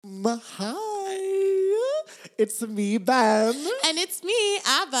Hi, it's me, Ben. And it's me,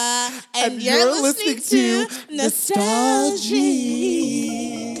 Abba. And you're listening to Nostalgic.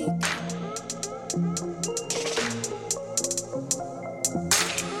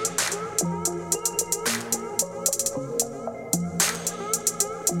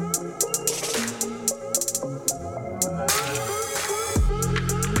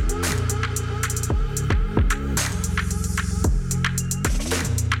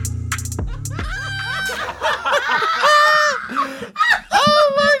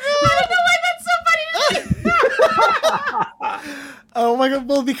 Oh my god,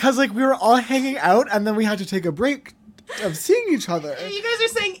 well, because we were all hanging out and then we had to take a break of seeing each other. You guys are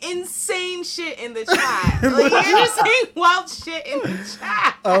saying insane shit in the chat. You're just saying wild shit in the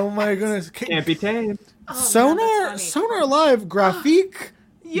chat. Oh my goodness. Can't be tamed. Oh, Sonar Live, Graphique,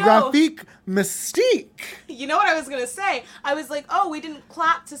 Mystique. You know what I was going to say? I was like, oh, we didn't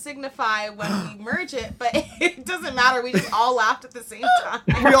clap to signify when we merge it, but it doesn't matter. We just all laughed at the same time.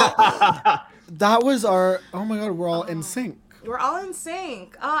 That was our, oh my god, we're all in sync. We're all in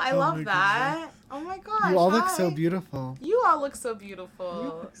sync. Oh, I love that. Oh my gosh. You all look so beautiful. You all look so beautiful. You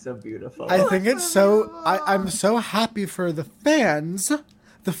look so beautiful. I think it's so, I'm so happy for the fans,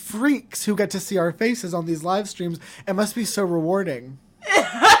 the freaks who get to see our faces on these live streams. It must be so rewarding. They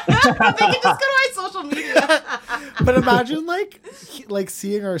can just go to my social media. But imagine like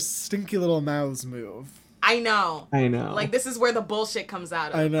seeing our stinky little mouths move. I know. Like, this is where the bullshit comes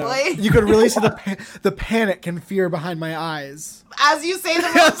out of. I know. Like, You could really see the panic and fear behind my eyes. as you say the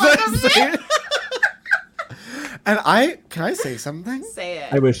motherfucker shit. And can I say something? Say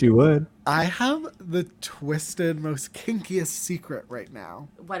it. I wish you would. I have the twisted, most kinkiest secret right now.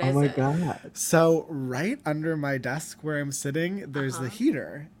 What is Oh my it? god. So right under my desk where I'm sitting, there's the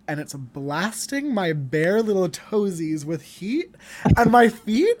heater, and it's blasting my bare little toesies with heat, and my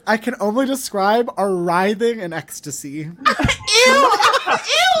feet, I can only describe, are writhing in ecstasy. Ew! Ew!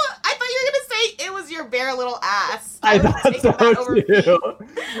 I thought you were gonna say it was your bare little ass. I thought so too.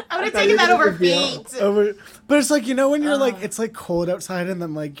 I would have taken that over feet. But it's when you're it's cold outside and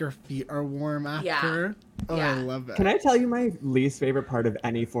then your feet are warm after. Oh, Yeah. I love it. Can I tell you my least favorite part of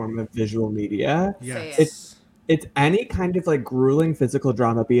any form of visual media? Yes. Say it. It's any kind of grueling physical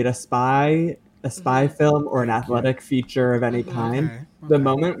drama, be it a spy film or an athletic feature of any kind. Okay. The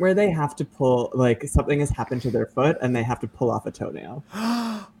moment where they have to pull, something has happened to their foot and they have to pull off a toenail.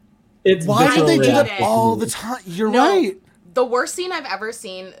 It's Why do they do visually that it. all the time? You're No. right. The worst scene I've ever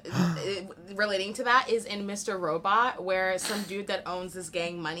seen relating to that is in Mr. Robot, where some dude that owns this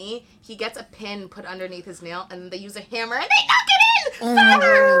gang money, he gets a pin put underneath his nail, and they use a hammer, and they knock it in! Oh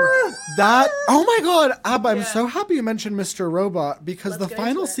my god, Abba, I'm Yeah. so happy you mentioned Mr. Robot because Let's the get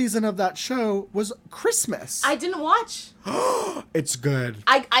final into it. season of that show was Christmas. I didn't watch. It's good.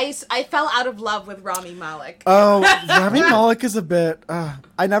 I fell out of love with Rami Malek. Oh, Rami Malek is a bit.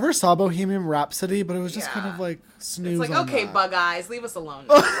 I never saw Bohemian Rhapsody, but it was just kind of snooze. It's on okay, that. bug eyes, leave us alone.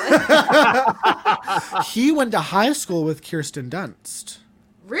 He went to high school with Kirsten Dunst.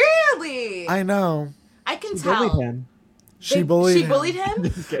 Really? I know. I can Bullied tell. him. She bullied She him. bullied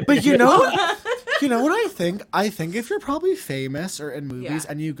him? But you know what? You know what I think? I think if you're probably famous or in movies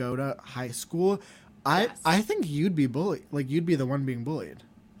Yeah. and you go to high school, Yes. I think you'd be bullied. You'd be the one being bullied.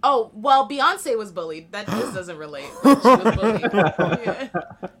 Oh, well, Beyonce was bullied. That just doesn't relate. But she was bullied. Yeah.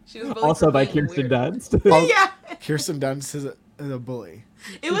 She was bullied Also for by being Kirsten weird. Dunst. Yeah. Kirsten Dunst is a bully.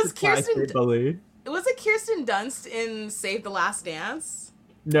 It was Kirsten. Bully. Was it Kirsten Dunst in Save the Last Dance?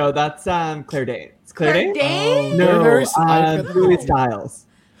 No, that's Claire Danes. Claire Danes? Danes? They're No, very- I forget the Louis name. Styles.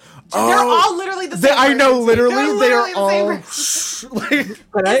 They're all literally the same. I know, person, too. literally, they are the all. same person.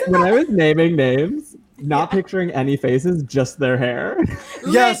 When I was naming names, not picturing any faces, just their hair.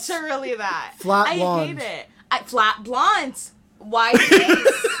 Yes. Literally that. Flat I blonde. hate it. Flat blonde. Wide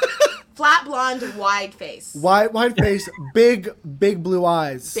face. Flat blonde, wide face. Wide face, big blue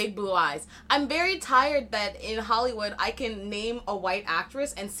eyes. Big blue eyes. I'm very tired that in Hollywood I can name a white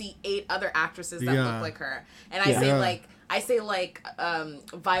actress and see 8 other actresses that Yeah. look like her. And Yeah. I say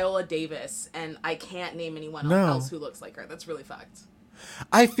Viola Davis, and I can't name anyone No. else who looks like her. That's really fucked.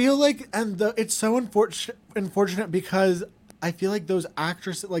 I feel it's so unfortunate because I feel like those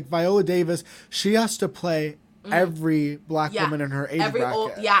actresses, like Viola Davis, she has to play every black Yeah. woman in her age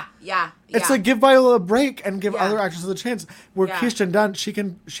bracket. Yeah. It's give Viola a break and give Yeah. other actresses a chance. Where Yeah. Kirsten Dunst,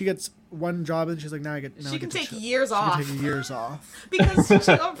 she gets one job and she's like, now I get. She I can get to take chill. years She off. can take years off. Because she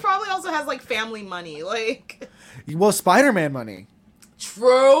probably also has family money. Well, Spider-Man money,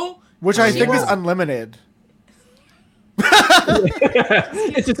 True. which I She think will- is unlimited.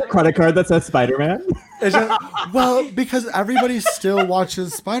 It's just a credit card that says Spider-Man. Well, because everybody still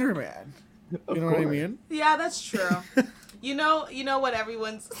watches Spider-Man. You know what I mean? Yeah, that's true. You know what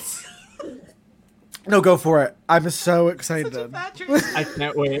everyone's. No, go for it. I'm so excited. Such a Patrick. I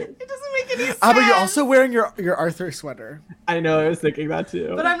can't wait. It doesn't make any sense. But you're also wearing your Arthur sweater. I know, I was thinking that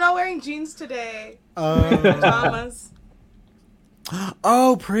too. But I'm not wearing jeans today. Pajamas.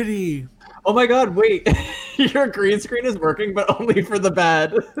 Oh, pretty. Oh my god, wait. Your green screen is working, but only for the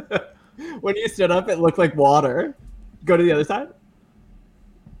bed. When you stood up, it looked like water. Go to the other side.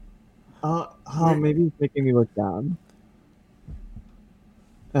 Maybe it's making me look down.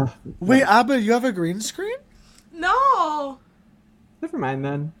 Wait, Abba, you have a green screen? No. Never mind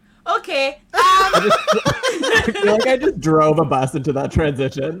then. Okay. I feel like I just drove a bus into that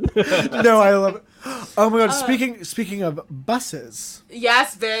transition. No, I love it. Oh my god, speaking of buses.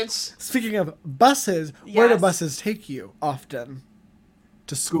 Yes, bitch. Speaking of buses, where do Yes. buses take you often?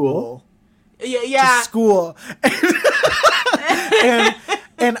 To school. Yeah. To school.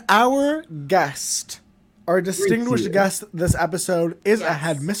 and our guest, our distinguished Richie. guest this episode is a Yes.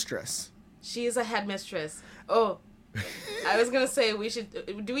 headmistress. She is a headmistress. Oh. I was gonna say we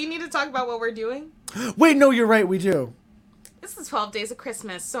should. Do we need to talk about what we're doing? Wait, no, you're right, we do. It's the 12 days of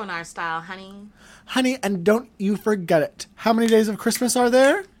Christmas, sonar style, honey. Honey, and don't you forget it. How many days of Christmas are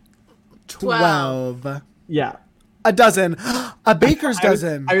there? 12. Yeah. A dozen. A baker's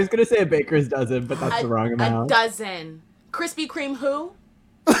dozen. I was gonna say a baker's dozen, but that's the wrong amount. A dozen. Krispy Kreme who?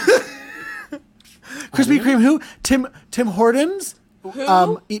 Krispy Kreme who? Tim Hortons?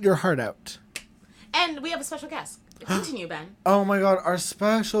 Who? Eat your heart out. And we have a special guest. Continue, Ben. Oh my god, our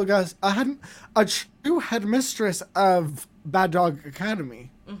special guest. A true headmistress of Bad Dog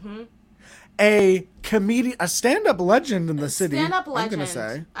Academy. Mm-hmm. A comedian, a stand-up legend in the city. Stand-up legend. I'm gonna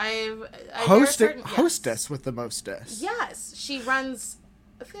say. Hostess with the mostest. Yes, she runs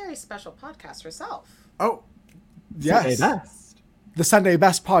a very special podcast herself. Oh, yes. Sunday Best. The Sunday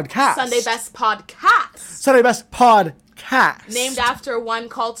Best Podcast. Sunday Best Podcast. Sunday Best Podcast. Named after one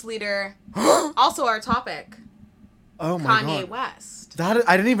cult leader. Also our topic. Oh my Kanye god. West. That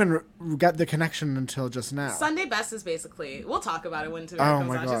I didn't even get the connection until just now. Sunday Best is basically, we'll talk about it when Tamara Oh comes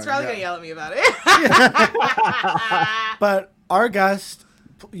my on. God, She's probably yeah. going to yell at me about it. But our guest,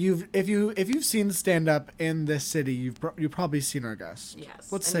 if you've seen stand up in this city, you've probably seen our guest.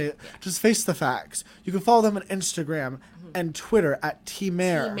 Yes. Let's And- say it. yeah. Just face the facts. You can follow them on Instagram and Twitter at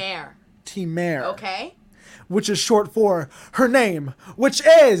T-Mare. Mare. T-Mare. Okay. Which is short for her name, which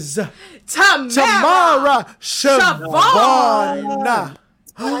is Tamara Tamara Siobhan. Siobhan.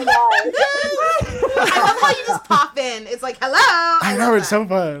 Oh my god. I love how you just pop in. It's like, hello. I know, love it's so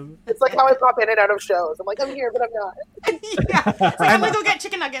fun. It's like how I pop in and out of shows. I'm like, I'm here, but I'm not. yeah. It's like, I'm going to go get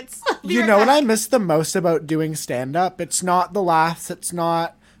chicken nuggets. Be You right know what back. I miss the most about doing stand-up? It's not the laughs, it's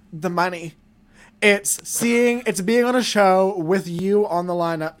not the money. It's being on a show with you on the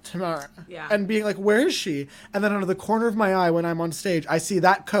lineup tomorrow. Yeah. And being like, where is she? And then out of the corner of my eye when I'm on stage, I see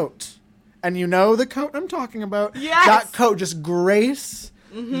that coat. And you know the coat I'm talking about? Yes. That coat just grace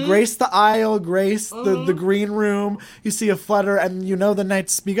the aisle, grace the green room. You see a flutter and you know the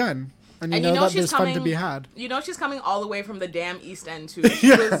night's begun. And you know that there's fun to be had. You know she's coming all the way from the damn East End, too. She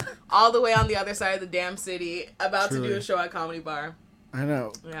was all the way on the other side of the damn city about to do Truly. a show at Comedy Bar. I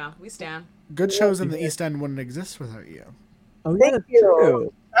know. Yeah, we stand. Good shows in the East End wouldn't exist without you. Oh, yeah, Thank that's you.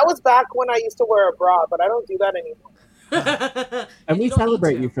 true. That was back when I used to wear a bra, but I don't do that anymore. And we you don't need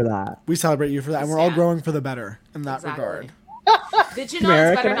celebrate to. you for that. We celebrate you for that, and we're all Yeah. growing for the better in that Exactly. regard. Did you know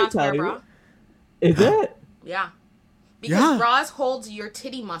Tamara, it's better can I not to wear a tell bra? you? Is it? Yeah. Because Yeah. bras hold your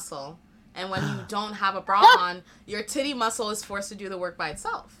titty muscle. And when you don't have a bra on, your titty muscle is forced to do the work by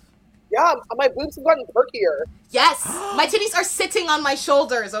itself. Yeah, my boobs have gotten perkier. Yes! My titties are sitting on my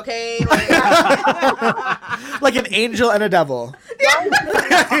shoulders, okay? Like, Like an angel and a devil.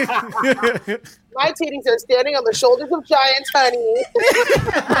 My titties are standing on the shoulders of giants, honey.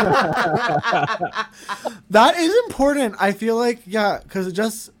 That is important. I feel like, yeah, because it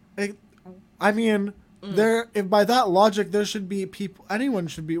just, there. If by that logic, there should be people. Anyone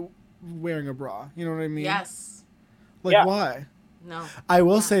should be wearing a bra. You know what I mean? yes. Like Yeah. why? No. I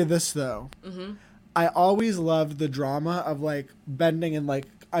will say this though. Mm-hmm. I always loved the drama of like bending and like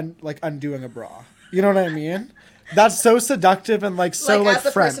undoing a bra. You know what I mean? That's so seductive and like so like as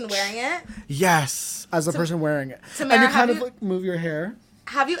the French. person wearing it. Yes, as the person wearing it. Tamara, And you have kind of you- like move your hair.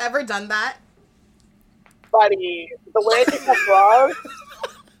 Have you ever done that? Buddy, the way I take my bras,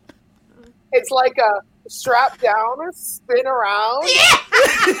 it's like a strap down, spin around.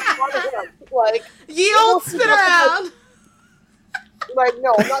 Like, Ye old spin around. Like,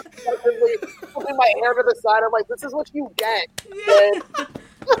 no, I'm not selectively putting my hair to the side. I'm like, this is what you get. Yeah.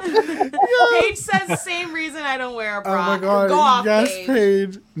 Paige says same reason I don't wear a bra. Oh my god! Go off, yes, Paige.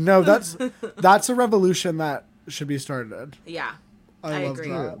 Paige. No, that's a revolution that should be started. Yeah, I love agree.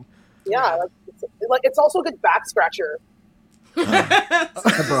 that. Yeah, it's also a good back scratcher.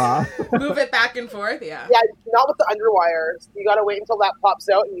 A bra. Move it back and forth. Yeah. Yeah, not with the underwires. You gotta wait until that pops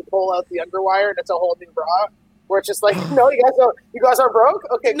out and you pull out the underwire and it's a whole new bra. Where it's just like, no, you guys are broke?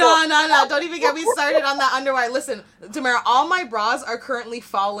 Okay, No, cool. no. Don't even get me started on that underwire. Listen, Tamara, all my bras are currently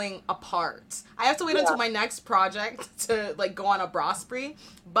falling apart. I have to wait until my next project to like go on a bra spree.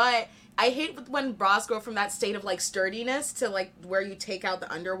 But I hate when bras go from that state of like sturdiness to like where you take out the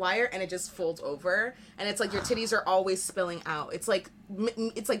underwire and it just folds over and it's like your titties are always spilling out. It's like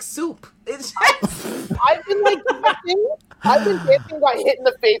soup. It's just... I've been dancing, got hit in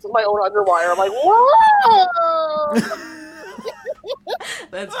the face with my own underwire. I'm like, whoa!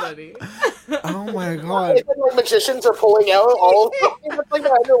 That's funny. Oh my god! It's like magicians are pulling out all of them. It's like my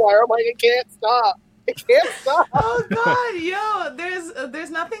underwire. I'm like, it can't stop. It can't stop. Oh god, yo,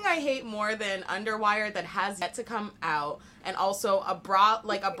 there's nothing I hate more than underwire that has yet to come out, and also a bra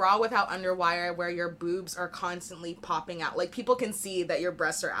without underwire where your boobs are constantly popping out. Like people can see that your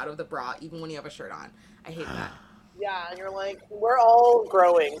breasts are out of the bra even when you have a shirt on. I hate that. Yeah, and you're like, we're all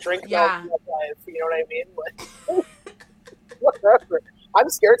growing. Drink Yeah. milk, life. You know what I mean? Like, whatever. I'm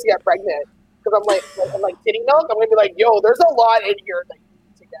scared to get pregnant because I'm like titty milk. I'm gonna be like, yo, there's a lot in here that you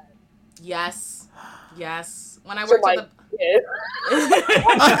need to get. Yes. When I So worked my at the kid.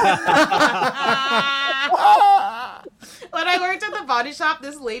 when I worked at the body shop,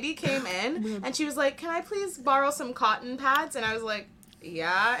 this lady came in and she was like, "Can I please borrow some cotton pads?" And I was like,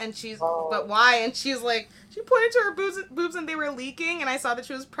 "Yeah." And she's, "But why?" And she's like, she pointed to her boobs and they were leaking. And I saw that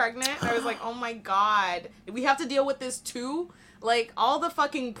she was pregnant. And I was like, "Oh my god, we have to deal with this too." Like all the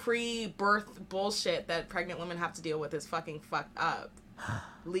fucking pre-birth bullshit that pregnant women have to deal with is fucking fucked up.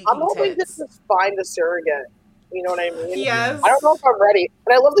 Leaking I'm hoping tits. this is fine to surrogate. You know what I mean? Yes. I don't know if I'm ready.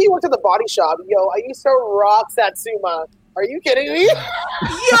 And I love that you worked at the body shop. Yo, I used to rock Satsuma. Are you kidding me? Yo,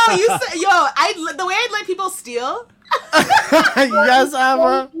 the way I'd let people steal, Yes,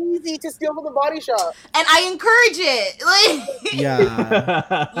 Emma. So easy to steal from the body shop. and I encourage it. Like,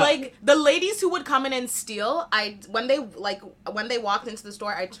 Yeah. like the ladies who would come in and steal, when they walked into the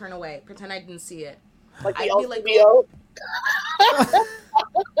store, I'd turn away, pretend I didn't see it. Like the I'd be like, LCBO.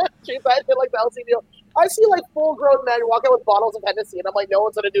 Jeez, I feel like the LCBO. I see like full-grown men walk out with bottles of Hennessy, and I'm like, no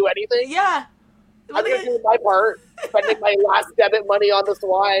one's gonna do anything. Yeah. I'm gonna do my part, spending my last debit money on this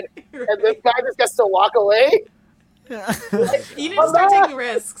wine, and this guy just gets to walk away. You need to start taking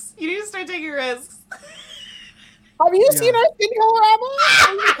risks. Have you Yeah. seen our skin color, Emma?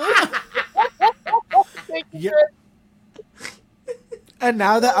 Thank you. Yeah. And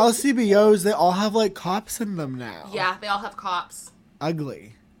now the LCBOs, they all have like cops in them now. Yeah, they all have cops.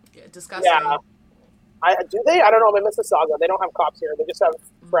 Ugly. Yeah, disgusting. Yeah. Do they? I don't know. I'm in Mississauga. They don't have cops here. They just have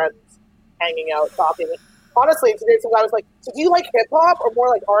friends hanging out, talking. Honestly, today some guy was like, "So do you like hip hop or more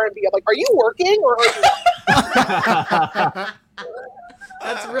like R&B?" I'm like, "Are you working or are you?"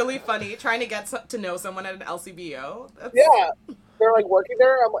 That's really funny. Trying to get to know someone at an LCBO. That's... Yeah, they're like working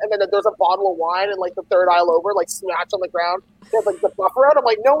there, and then there's a bottle of wine in like the third aisle over, like smashed on the ground. There's like the buffer out. I'm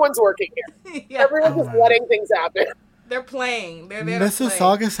like, no one's working here. Yeah. Everyone's just letting things happen. They're playing. They're there to play.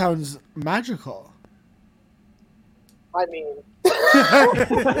 Mississauga sounds magical. I mean,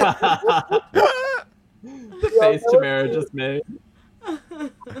 The face Tamara just made. I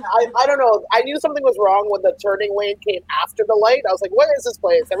don't know. I knew something was wrong when the turning lane came after the light. I was like, what is this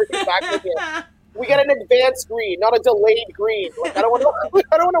place? Everything's back to here. We get an advanced green, not a delayed green. Like I don't want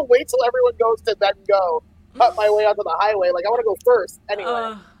to wait till everyone goes to then go. Cut my way onto the highway. Like I want to go first.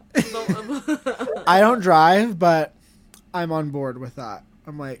 Anyway. I don't drive, but I'm on board with that.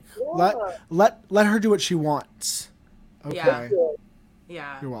 I'm like, Yeah. let her do what she wants. Okay. Yeah.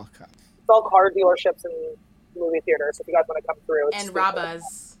 Yeah. You're welcome. It's all car dealerships and movie theaters. If you guys want to come through, it's And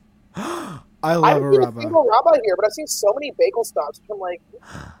Rabas. I I love a haven't seen a rubber. single Rabba here, but I've seen so many bagel stops. I'm like,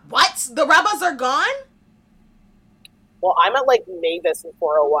 What? The Rabas are gone? well, I'm at like Mavis and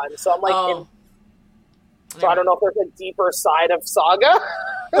 401, so I'm like, Oh. so I don't know if there's a deeper side of Saga.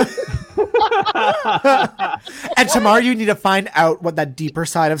 And tomorrow you need to find out what that deeper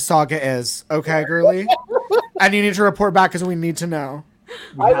side of Saga is. Okay, girly? And you need to report back because we need to know.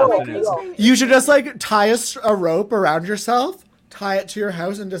 I will. have to know. You should just like tie a rope around yourself, tie it to your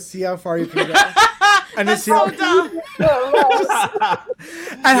house, and just see how far you can go. And That's just see so how, dumb.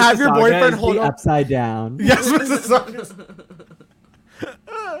 and have your Mississauga boyfriend is hold the on. upside down. Yes, Mrs. Saga.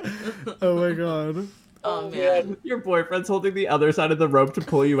 Oh my god. Oh man. Your boyfriend's holding the other side of the rope to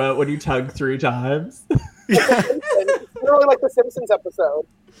pull you out when you tug 3 times. It's literally like the Simpsons episode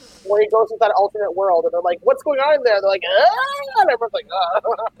where he goes into that alternate world and they're like, "What's going on in there?" They're like, "Ah!" And everyone's like, "Ah."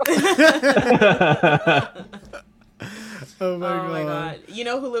 Oh my Oh my god. god. You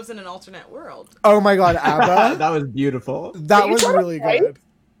know who lives in an alternate world? Oh my god, ABBA. That was beautiful. That Are you was trying to really fight? good.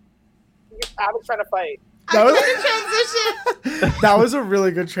 I was trying to fight. That I'm was- trying to transition. That was a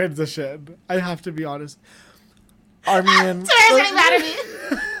really good transition. I have to be honest. I mean, Sarah's getting mad at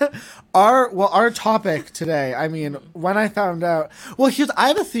me. our topic today. I mean, when I found out, I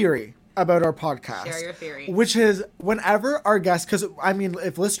have a theory about our podcast. Share your theory. Which is whenever our guests, because I mean,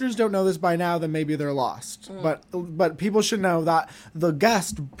 if listeners don't know this by now, then maybe they're lost. But people should know that the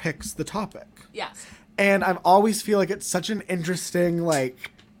guest picks the topic. Yes. And I always feel like it's such an interesting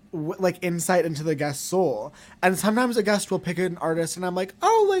like insight into the guest's soul. And sometimes a guest will pick an artist, and I'm like,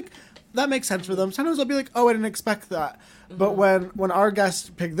 oh, like that makes sense for them. Sometimes I'll be like, oh, I didn't expect that. Mm-hmm. But when our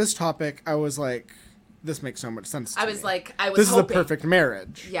guest picked this topic, I was like, this makes so much sense. To I me. was like, I was this hoping. is a perfect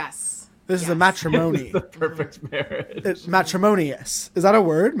marriage. Yes. This is a Yes. matrimony. The perfect marriage. It's matrimonious. Is that a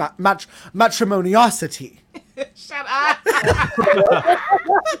word? Matrimoniosity. Shut up. That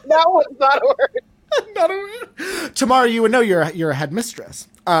was not a word. Not a word. Tomorrow you would know you're a headmistress.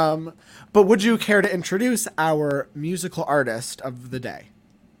 But would you care to introduce our musical artist of the day?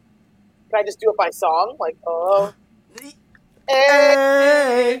 Can I just do it by song? Like, oh.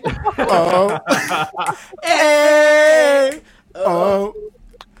 Hey, oh, hey, oh,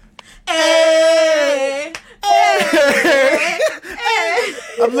 Hey. Hey.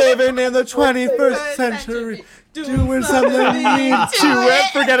 I'm living in the 21st century, doing something mean to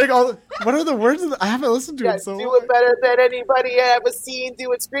it. Forgetting all. What are the words? I haven't listened to Yeah, it so do long. it better than anybody ever seen.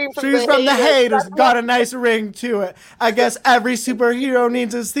 Do it, scream from She's the from the haters, That's got a nice ring to it. I guess every superhero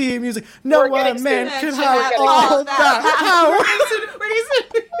needs his theme music. No We're getting one man sued. can Should have have all that power. We're getting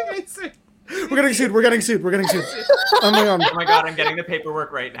sued. We're getting sued. We're getting sued. We're getting sued. Oh my god. Oh my god, I'm getting the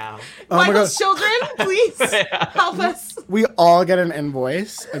paperwork right now. Oh my god. Michael's children, please help us. We all get an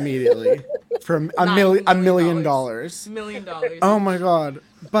invoice immediately from a $9 million. $1 million. Oh my god.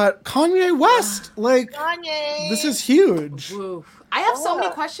 But Kanye West, like, Kanye. this is huge. Oof. I have so many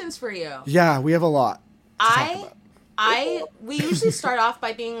Yeah. questions for you. Yeah, we have a lot. We usually start off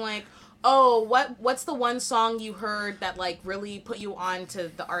by being like, oh, what's the one song you heard that like really put you on to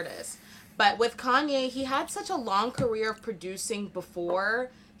the artist? But with Kanye, he had such a long career of producing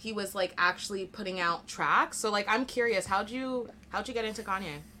before he was like actually putting out tracks. So like I'm curious, how'd you get into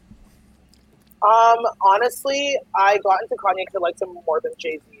Kanye? Honestly, I got into Kanye because I liked him more than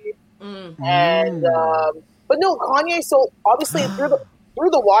Jay-Z. Mm. And but no, Kanye. So obviously through the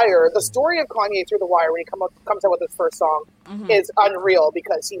Wire, the story of Kanye through the Wire when he comes out with his first song is unreal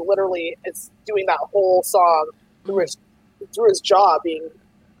because he literally is doing that whole song through his jaw being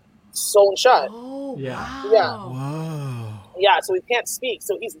sewn shut. Oh, Yeah. wow. Yeah. Whoa. Yeah, so he can't speak.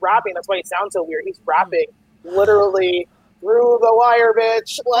 So he's rapping. That's why he sounds so weird. He's rapping literally through the wire,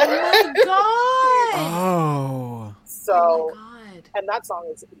 bitch. Like, Oh my god. Oh. so, Oh my god. and that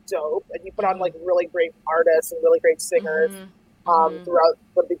song is dope. And he put on like really great artists and really great singers throughout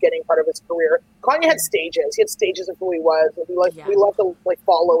the beginning part of his career. Kanye had stages. He had stages of who he was. And we love to like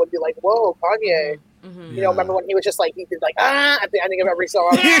follow and be like, whoa, Kanye. Mm-hmm. You know, remember when he was just like, he did like, at the ending of every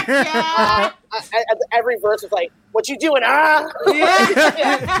song. Yeah. Every verse was like, what you doing, yeah.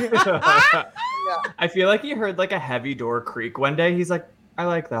 I feel like he heard like a heavy door creak one day. He's like, I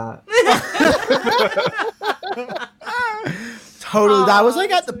like that. Totally. That was like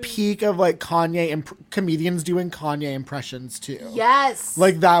Oh, at the peak of like Kanye comedians doing Kanye impressions too. Yes.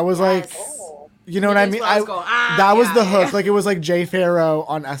 Like that was like, Yes. you know what I mean? That's what I was going, that was yeah, the hook. yeah. Like it was like Jay Pharoah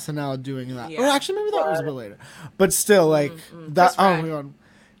on SNL doing that. Yeah. Oh, actually, maybe that was a bit later. But still, like that. Chris Oh Rock. my god.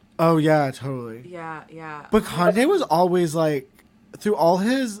 Oh yeah, totally. Yeah. But Kanye was always like, through all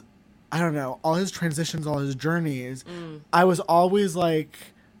his, I don't know, all his transitions, all his journeys, I was always like,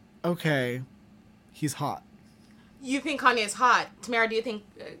 okay, he's hot. You think Kanye's hot. Tamara, do you think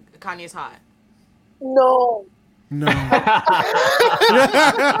Kanye's hot? No. No. And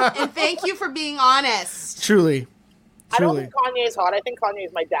thank you for being honest. Truly. I don't Truly. think Kanye is hot. I think Kanye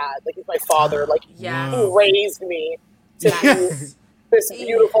is my dad. Like, he's my father. Like, Yes. he raised me to be Yes. this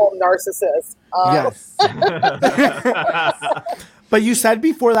beautiful narcissist. Yes. But you said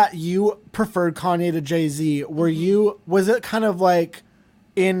before that you preferred Kanye to Jay-Z. Was it kind of like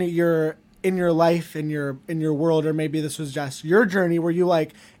in your life, in your world, or maybe this was just your journey, where you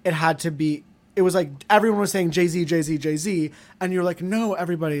like it was like everyone was saying Jay-Z, Jay-Z, Jay-Z, and you're like, no,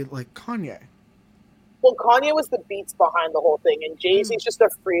 everybody like Kanye. Well, Kanye was the beats behind the whole thing, and Jay-Z's just a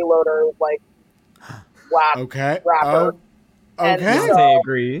freeloader, like, whack Okay. rapper. Oh, And okay. so- Beyonce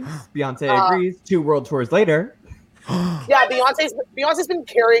agrees. Beyonce agrees. 2 world tours later. Yeah, Beyonce's been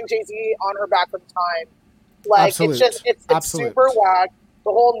carrying Jay-Z on her back for the time. Like Absolute. it's Absolute. super whack. The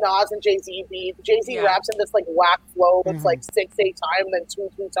whole Nas and Jay-Z beef. Jay-Z Yeah. raps in this like whack flow that's Mhm. like 6/8 time and then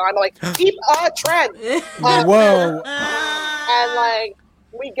 2/2 time. I'm like, keep a trend. Whoa. And like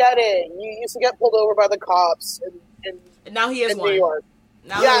we get it. You used to get pulled over by the cops in Now he is New one. York.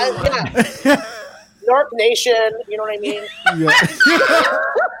 Now he is one. Yeah. North Nation, you know what I mean? Yeah.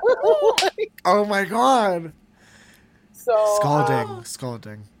 Oh my god. So Scalding.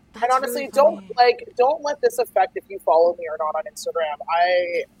 Scalding. and That's honestly, really don't funny. let this affect if you follow me or not on Instagram.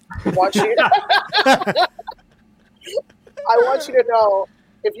 I want you I want you to know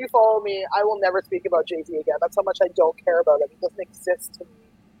if you follow me, I will never speak about Jay-Z again. That's how much I don't care about him. He doesn't exist to me.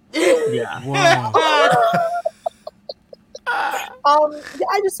 Really. Yeah. Wow.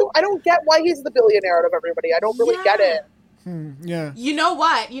 I don't get why he's the billionaire out of everybody. I don't really get it. Yeah. You know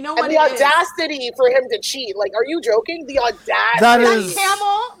what? You know what And the it is? audacity for him to cheat. Like, are you joking? The audacity. That That is-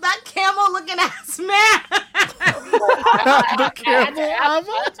 that camel looking ass man. The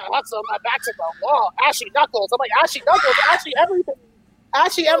camel. That's awesome. My back's to the wall. Ashy Knuckles. I'm like, Ashy Knuckles, Ashy everything.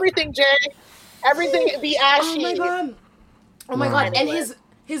 Ashy everything, Jay. Everything be ashy. Oh my god. Oh my Wow. god. And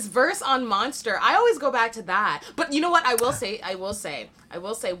his verse on Monster, I always go back to that. But you know what? I will say,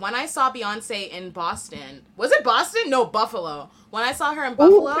 when I saw Beyonce in Boston, was it Boston? No, Buffalo. When I saw her in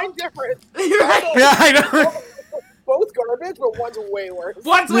Buffalo, Big difference. right? Yeah, I know. Both garbage, but one's way worse.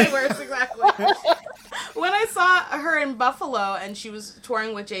 One's way worse, exactly. When I saw her in Buffalo and she was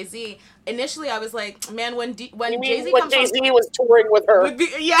touring with Jay-Z, initially I was like, man, when You Jay-Z mean when comes Jay-Z on... was touring with her?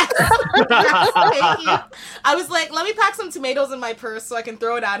 Yes. Yes, thank you. I was like, let me pack some tomatoes in my purse so I can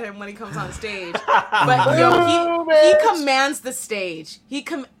throw it at him when he comes on stage. But yo, he commands the stage.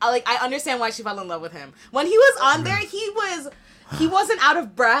 I understand why she fell in love with him. When he was on there, he wasn't out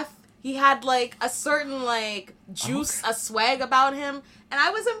of breath. He had like a certain like juice, a swag about him, and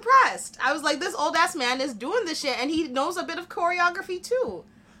I was impressed. I was like, this old ass man is doing this shit, and he knows a bit of choreography too.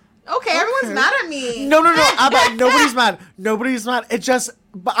 Okay, everyone's mad at me. No, Abba, nobody's mad. Nobody's mad. It just,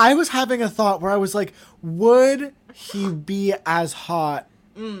 but I was having a thought where I was like, would he be as hot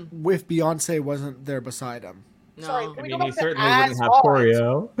if Beyonce wasn't there beside him? No. Sorry, can I we mean, go he back to certainly as wouldn't have hot?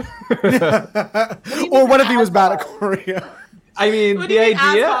 choreo. Or what if he was as bad at hot? choreo? I mean, Would the he be as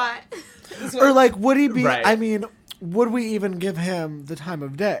idea. hot? Or like, would he be, Right. I mean, would we even give him the time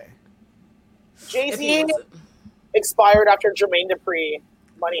of day? If he Jay-Z was- expired after Jermaine Dupri,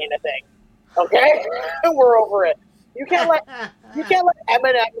 Money Ain't a Thing. Okay? We're over it. You can't let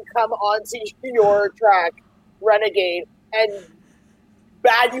Eminem come onto your track, Renegade, and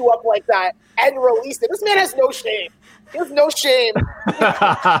bad you up like that and release it. This man has no shame. He has no shame. He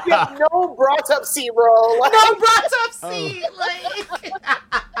has no brought up seat, bro. Like, No brought up seat. Like,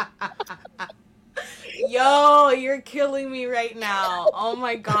 yo, you're killing me right now. Oh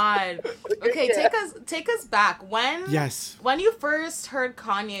my god. Okay, take us back. Yes. When you first heard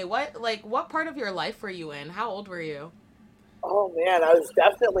Kanye, what part of your life were you in? How old were you? oh man, I was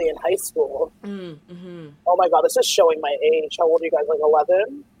definitely in high school. Mm-hmm. Oh my god, this is showing my age. How old are you guys? Like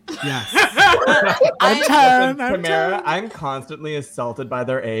 11? Yes. I'm 10. Listen, Tamara, I'm constantly assaulted by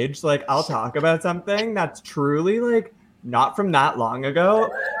their age. Like, I'll talk about something that's truly like not from that long ago.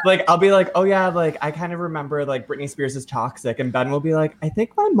 Like, I'll be like, oh yeah, like I kind of remember like Britney Spears is Toxic, and Ben will be like, I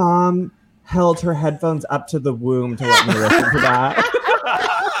think my mom held her headphones up to the womb to let me listen to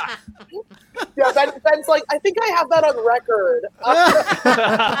that. Yeah, Ben's like, I think I have that on record.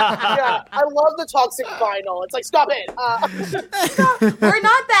 Yeah, I love the Toxic Vinyl. It's like, stop it. We're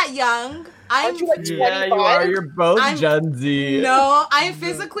not that young. Aren't you like Yeah, you are. 25? You're both I'm- Gen Z. No, I'm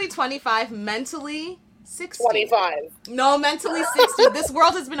physically 25, mentally 60. 25. No, mentally 60. This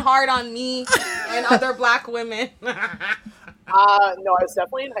world has been hard on me and other black women. No, I was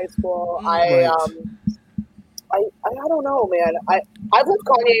definitely in high school. Right. I don't know, man. I've loved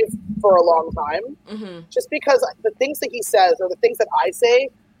Kanye for a long time, Mm-hmm. just because the things that he says or the things that I say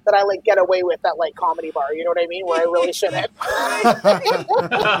that I like get away with at like comedy bar. You know what I mean? Where I really shouldn't. Yeah.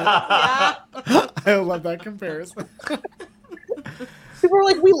 I love that comparison. People are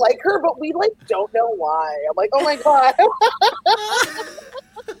like, we like her, but we like don't know why. I'm like, oh my god.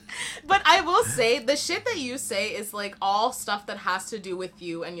 But I will say, the shit that you say is like all stuff that has to do with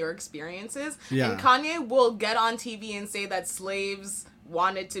you and your experiences. Yeah. And Kanye will get on TV and say that slaves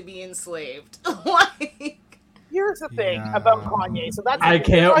wanted to be enslaved. Like, Here's the thing Yeah. about Kanye. So that's I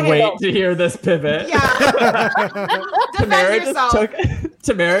can't Kanye, wait though. to hear this pivot. yeah. Tamara Defend yourself.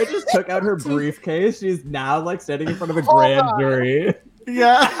 Tamara just took out her briefcase. She's now like standing in front of a Hold grand on. jury.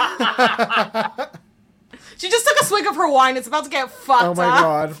 Yeah. She just took a swig of her wine. It's about to get fucked Oh my up.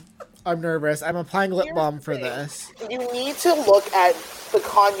 god. I'm nervous. I'm applying lip balm for this. You need to look at the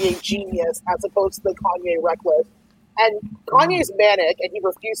Kanye genius as opposed to the Kanye reckless. And Kanye's manic and he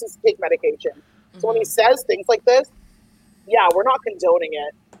refuses to take medication. So when he says things like this, yeah, we're not condoning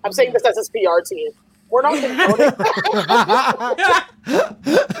it. I'm saying this as his PR team. We're not condoning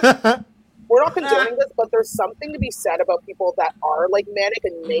We're not condoning this, but there's something to be said about people that are like manic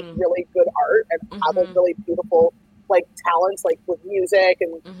and make really good art and have like really beautiful like talents like with music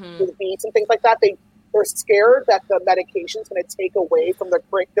and with beats and things like that. They're scared that the medication's going to take away from their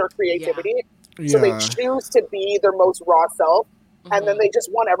creativity. So they choose to be their most raw self. And then they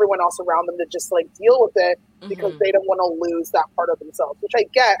just want everyone else around them to just like deal with it because they don't want to lose that part of themselves, which I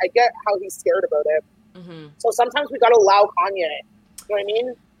get how he's scared about it. So sometimes we got to allow Kanye, you know what I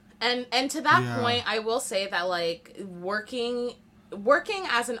mean? And to that point, I will say that like working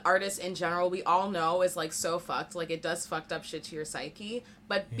as an artist in general, we all know is like so fucked. Like it does fucked up shit to your psyche.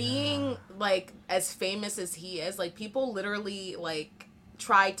 But being like as famous as he is, like people literally like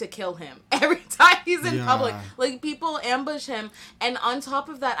try to kill him every time he's in public. Like people ambush him. And on top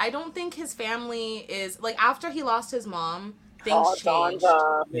of that, I don't think his family is like after he lost his mom, things changed.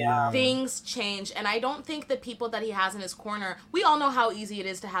 Things changed. And I don't think the people that he has in his corner, we all know how easy it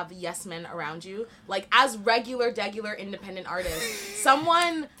is to have yes men around you. Like as regular independent artists,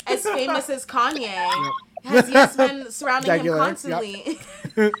 someone as famous as Kanye has yes men surrounding him constantly.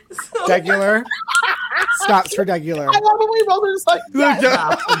 Regular. Stops for regular. I love when we both are just like,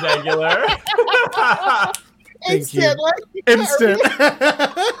 Stops for regular. Thank you. Instant.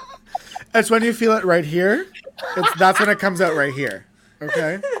 It's when you feel it right here. That's when it comes out right here.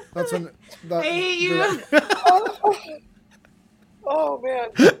 Okay? That's when... I hate you. Oh, man.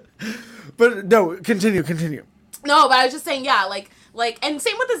 But no, continue. No, but I was just saying, like, and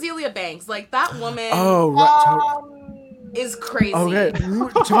same with Azealia Banks. Like, that woman is crazy. Okay,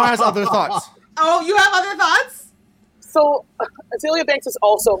 Tamara has other thoughts. Oh, you have other thoughts? So, Azealia Banks is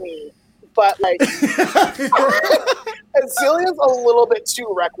also me, but, like, Azalea's a little bit too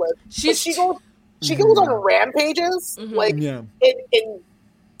reckless. She goes on rampages, like, in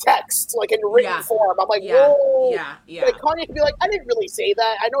text, like, in written form. I'm like, whoa. Yeah. Like, Kanye could be like, I didn't really say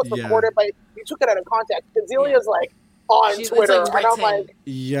that. I know it's recorded, but you took it out of context. Azalea's, like, on Twitter, like, and I'm like,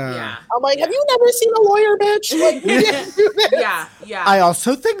 I'm like, have you never seen a lawyer, bitch? Like, you didn't do this. Yeah. I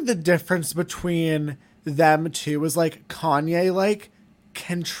also think the difference between them two is like Kanye like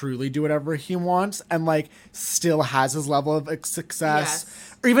can truly do whatever he wants and like still has his level of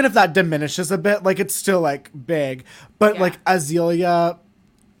success, or even if that diminishes a bit, like it's still like big. But like Azealia,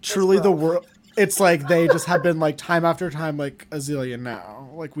 truly the world. It's like they just have been like time after time like Azealia now.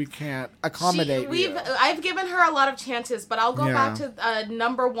 Like we can't accommodate you. I've given her a lot of chances, but I'll go back to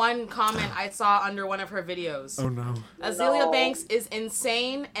number one comment I saw under one of her videos. Oh no. Azealia Banks is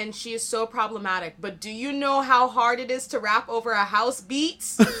insane and she is so problematic. But do you know how hard it is to rap over a house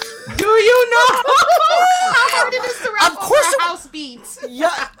beat? Do you know how hard it is to rap over a house beat?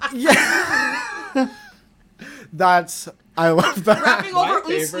 Yeah. I love that. Rapping over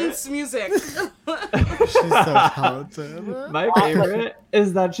Oost's music. She's so talented. My favorite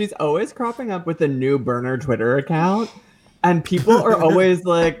is that she's always cropping up with a new burner Twitter account. And people are always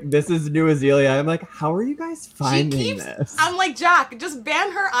like, this is new Azealia. I'm like, how are you guys finding this? I'm like, Jack, just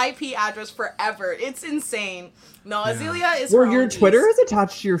ban her IP address forever. It's insane. No, Azealia is Well, your Twitter is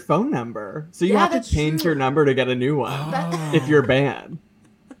attached to your phone number. So you have to change your number to get a new one if you're banned.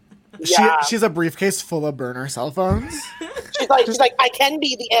 She's a briefcase full of burner cell phones. She's like, I can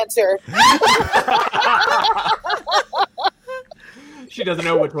be the answer. She doesn't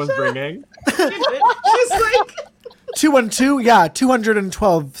know which one's ringing. She's like 212,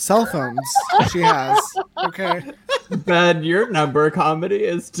 212 cell phones she has. Okay. Ben, your number comedy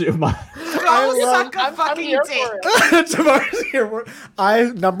is too much. Suck a fucking dick. Tomorrow's here.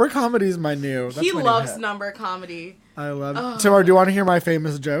 Number comedy is my new. That's He my loves new hit. number comedy. I love it. Tamara, do you want to hear my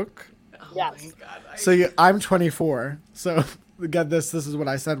famous joke? Yes. Oh my God. So I'm 24. So get this. This is what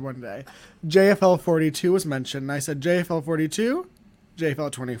I said one day. JFL 42 was mentioned. And I said JFL 42, JFL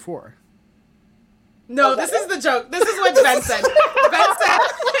 24. No, this is the joke. This is what Ben said. Ben said,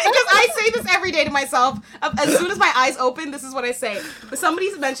 because I say this every day to myself. As soon as my eyes open, this is what I say.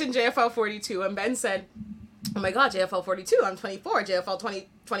 Somebody's mentioned JFL 42, and Ben said, oh my God, JFL 42, I'm 24, JFL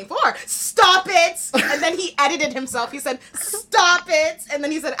 24, stop it! And then he edited himself. He said, stop it! And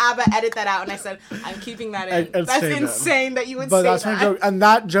then he said, Abba, edit that out. And I said, I'm keeping that in. That's insane that you would say that. But that's my joke. And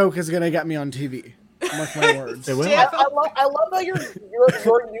that joke is going to get me on TV. Mark my words. It will. I love that your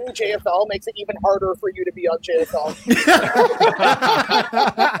new JFL makes it even harder for you to be on JFL.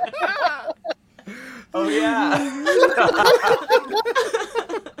 Oh yeah.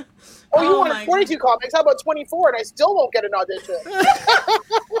 comics. How about 24? And I still won't get an audition.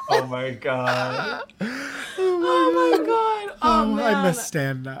 Oh my god. Oh my god. Oh, man. I missed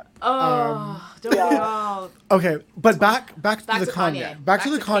Stan. Oh, don't yeah. we all? Okay, but back to Back the to Kanye. Kanye. Back to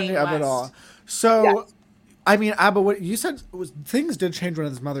the Back to Kanye Kanye of it West. all. So, Yes. I mean, Abba, what you said was things did change when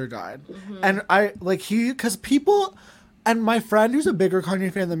his mother died, Mm-hmm. and because people, and my friend who's a bigger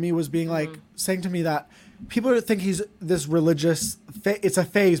Kanye fan than me was being like saying to me that people think he's this religious. It's a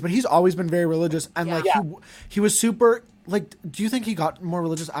phase, but he's always been very religious, and Yeah. like Yeah. he was super. Like, do you think he got more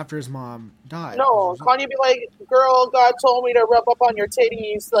religious after his mom died? No, Kanye be like, girl, God told me to rub up on your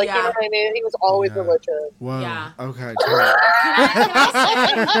titties. Like, you Yeah. know what I mean? He was always Yeah. religious. Whoa. Yeah. Okay. Can I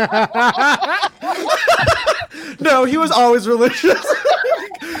say, No, he was always religious.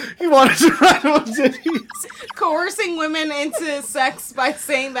 He wanted to ride on titties. coercing women into sex by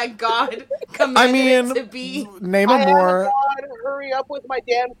saying that God commanded I mean, it to be? name I a am more. God, hurry up with my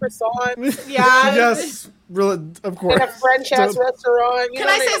damn croissant Yeah. Yes, really, of course. in a French ass Don't- restaurant. You Can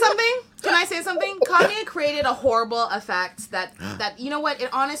know I what say something? Can I say something? Kanye created a horrible effect that you know what? It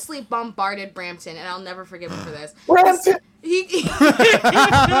honestly bombarded Brampton, and I'll never forgive him for this. Brampton. He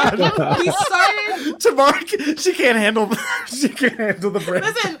started. Tamara, she can't handle. She can't handle the brain.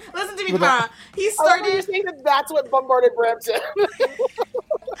 Listen to me, With Para. He I was started. saying that that's what bombarded Brampton.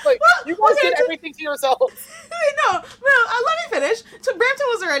 Like, you guys did everything to yourselves. No, let me finish. So Brampton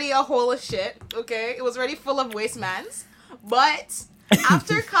was already a hole of shit, okay? It was already full of waste mans. But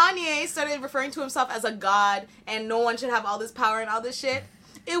after Kanye started referring to himself as a god and no one should have all this power and all this shit,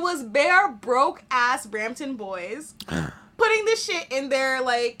 it was bare broke ass Brampton boys putting this shit in their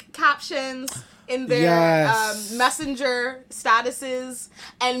like captions, in their Yes. messenger statuses,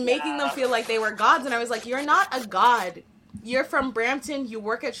 and making them feel like they were gods. And I was like, you're not a god. You're from Brampton. You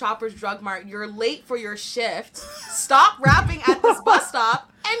work at Shoppers Drug Mart. You're late for your shift. Stop rapping at this bus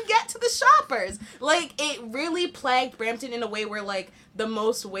stop and get to the Shoppers. Like, it really plagued Brampton in a way where, like, the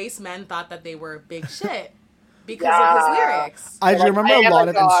most waste men thought that they were big shit because of his lyrics. I do Like, remember I a am lot a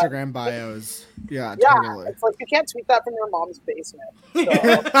of god. Instagram bios. Yeah, Yeah, totally. it's like you can't tweet that from your mom's basement. So,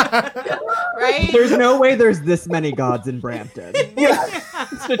 Right? There's no way there's this many gods in Brampton. yeah,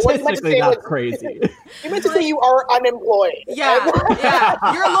 Statistically, that's crazy. you meant to say you are unemployed. Yeah,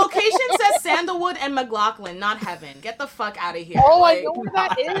 yeah. Your location says Sandalwood and McLaughlin, not heaven. Get the fuck out of here. Oh, I Like, know where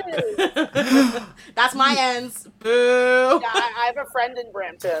that is. That's my ends. Boo. Yeah, I have a friend in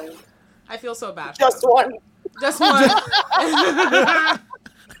Brampton. I feel so bad. Just one. Just one.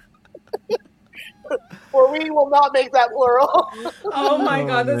 Or we will not make that plural. Oh my Oh,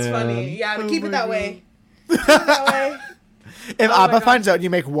 god, that's man. funny. Yeah, Oh keep my it that God. way. Keep it that way. If Oh my Abba God. finds out you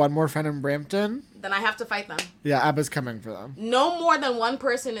make one more friend in Brampton, Then I have to fight them. yeah, Abba's coming for them. No more than one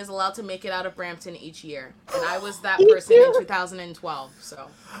person is allowed to make it out of Brampton each year, and I was that Me person in too. 2012. So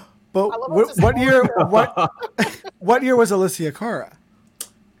But I love what, how it's a what year? spoiler. What year was Alicia Cara?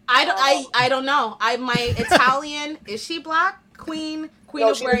 I don't know. My Italian, is she black? Queen of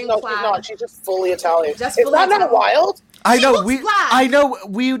wearing she's plaid. not. She's just fully Italian. Just Is fully that not Italian. wild? I She know looks we. black. I know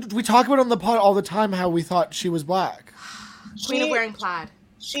we talk about it on the pod all the time how we thought she was black. Queen of wearing plaid.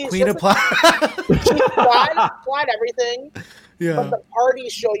 She's Queen of Plaid. plaid everything. But Yeah. the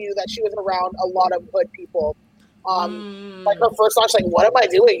parties show you that she was around a lot of hood people. Mm. Like her first song, she's like, "What am I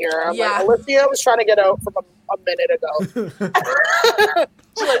doing here?" I'm Yeah. like, Alicia was trying to get out from a minute ago.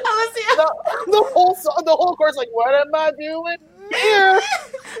 She's like, Alicia. the whole chorus, like, "What am I doing here?"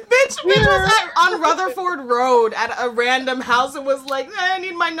 Bitch was on Rutherford Road at a random house and was like, I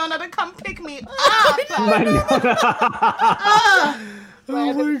need my nonna to come pick me up.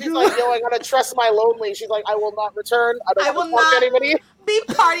 And then she's like, "Yo, I gotta trust my lonely." She's like, "I will not return. I I don't will want to not fuck anybody." be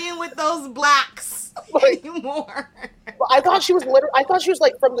partying with those blacks Like- anymore. But I thought she was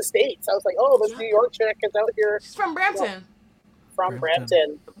like from the States. I was like, "Oh, this New York chick is out here She's from Brampton. from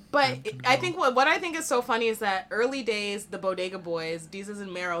Brampton. Brampton." But I think what I think is so funny is that early days, the Bodega Boys, Jesus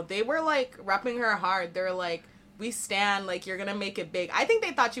and Mero, they were like repping her hard. They're like, we stand, like, you're gonna make it big. I think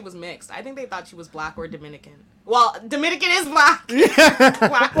they thought she was mixed. I think they thought she was black or Dominican. Well, Dominican is black.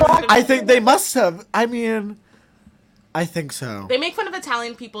 Black or Dominican. I think they must have. I mean, I think so. They make fun of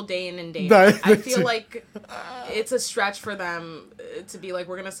Italian people day in and day No, out. I they feel do. like it's a stretch for them to be like,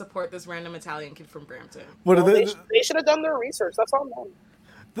 we're gonna support this random Italian kid from Brampton. What are Well, they? they should have done their research. That's all.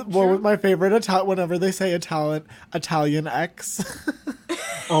 What was my favorite? Whenever they say Italian X.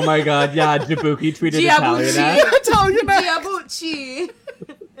 Oh my god, yeah, Jabuki tweeted Italian. Giabucci. Italian X. Giabucci.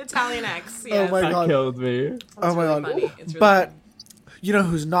 Italian X. Yes. Oh my That God. killed me. Oh my really god. funny. It's really But you know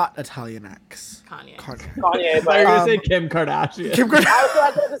who's not Italian X? Kanye. Kanye. Kanye, I thought you were but gonna say Kim Kardashian. Kim Kardashian. I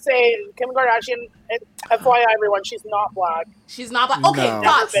was going to say Kim Kardashian. FYI, everyone, she's not black. She's not black. Okay, No. Never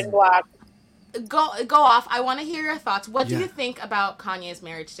thoughts. been black. go off. I want to hear your thoughts. What do Yeah. you think about Kanye's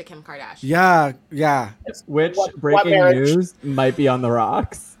marriage to Kim Kardashian? Yeah. Which What breaking marriage? news might be on the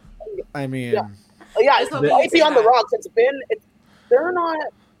rocks? I mean, Yeah. Yeah, I was it's hoping might you'd be say on the that. rocks. They're not.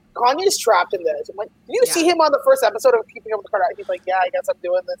 Kanye's trapped in this. I'm like, you Yeah. see him on the first episode of Keeping Up with the Kardashians. He's like, yeah, I guess I'm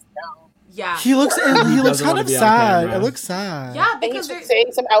doing this now. Yeah. he looks doesn't kind wanna of be on sad. camera. It looks sad. Yeah, And because he's they're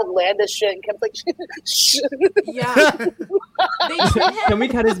saying some outlandish shit. And Kim's like, shh. yeah. They treat him Can we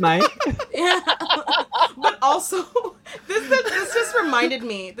cut his mic? Yeah. But also, this just reminded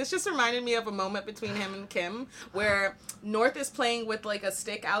me. This just reminded me of a moment between him and Kim where North is playing with like a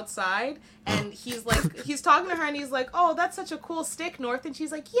stick outside, and he's talking to her, and he's like, "Oh, that's such a cool stick, North," and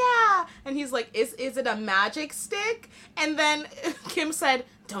she's like, "Yeah," and he's like, "Is it a magic stick?" And then Kim said,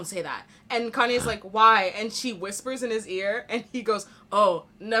 "Don't say that." And Kanye's like, "Why?" And she whispers in his ear, and he goes, "Oh,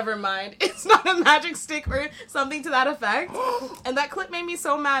 never mind. It's not a magic stick," or something to that effect. And that clip made me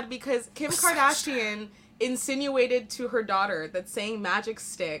so mad because Kim Kardashian insinuated to her daughter that saying magic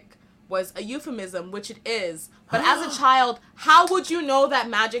stick was a euphemism, which it is. But as a child, how would you know that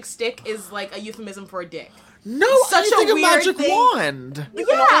magic stick is like a euphemism for a dick? No, Such I think a a weird magic thing. wand. You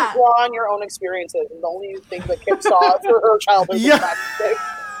can Yeah. only draw on your own experiences. And the only thing that Kim saw through her childhood was Yeah. that stick.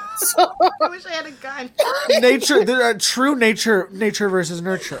 So, I wish I had a gun. Nature, there are true nature versus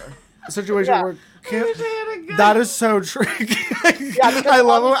nurture. A situation Yeah. where I Kim, wish I had a gun. that is so true. yeah, because I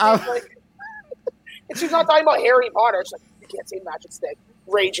love obviously, how. like, and she's not talking about Harry Potter. She's like, you can't say magic stick.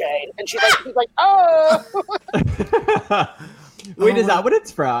 Ray J. And she's like, oh. Wait, is my- that what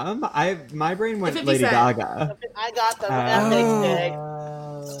it's from? My brain went 50 Lady Cent. Gaga. I got the Oh.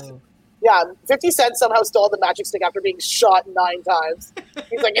 magic stick. Yeah, 50 Cent somehow stole the magic stick after being shot 9 times.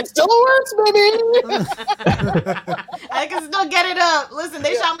 He's like, it still works, baby. I can still get it up. Listen,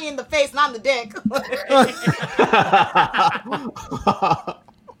 they shot me in the face, not in the dick.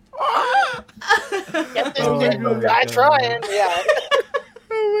 Get this Oh my dick. God. I trying. Yeah.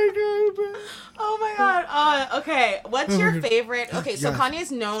 Oh my god. Oh my god. Okay, what's your favorite? Okay, so Yes.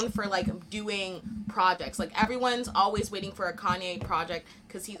 Kanye's known for like doing projects. Like everyone's always waiting for a Kanye project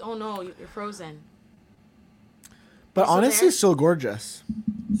because he's. Oh no, you're frozen. But You still honestly, there? still gorgeous.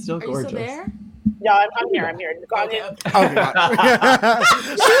 Still Are gorgeous. you still there? Yeah, I'm here. I'm here. Okay. Kanye, Oh god.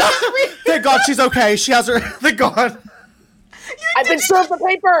 Thank God she's okay. She has her. Thank God. I've been served the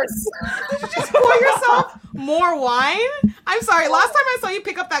papers. Just pour yourself more wine. I'm sorry. Last time I saw you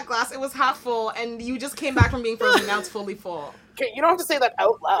pick up that glass, it was half full, and you just came back from being frozen. Now it's fully full. Okay, you don't have to say that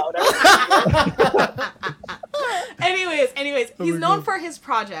out loud. Anyways, he's known for his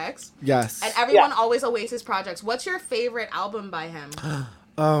projects, Yes. and everyone always awaits his projects. What's your favorite album by him?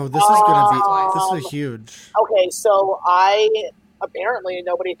 Oh, this is gonna be. This Twice. is a huge. Okay, so apparently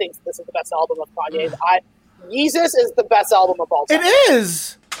nobody thinks this is the best album of Kanye's. Yeezus is the best album of all time. It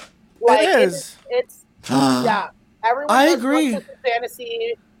is. Like, it is. It's yeah. Everyone I does agree. Twisted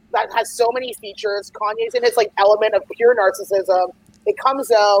Fantasy that has so many features. Kanye's in his like element of pure narcissism. It comes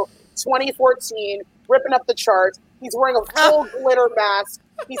out 2014, ripping up the charts. He's wearing a full glitter mask.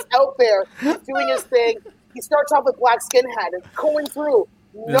 He's out there. He's doing his thing. He starts off with Black Skinhead and going through.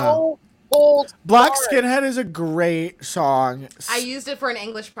 No holds Black barred. Skinhead is a great song. I used it for an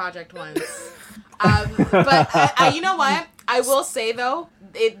English project once. But you know what? I will say though,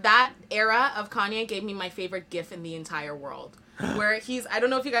 that era of Kanye gave me my favorite GIF in the entire world. Where I don't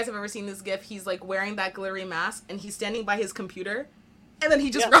know if you guys have ever seen this GIF. He's like wearing that glittery mask and he's standing by his computer, and then he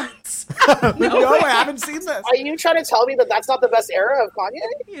just runs. No, I haven't seen this. Are you trying to tell me that that's not the best era of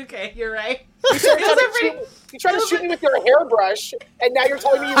Kanye? Okay, you're right. You tried It was to a pretty- shoot, you tried to shoot me with your hairbrush, and now you're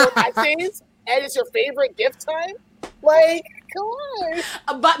telling me you wrote essays, and it's your favorite gift time? Like, come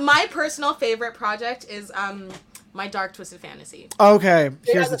on. But my personal favorite project is my Dark Twisted Fantasy. Okay, Yeah,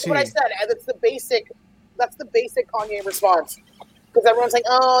 here's the that's what I tea. said, and it's the basic. That's the basic Kanye response. Because everyone's like,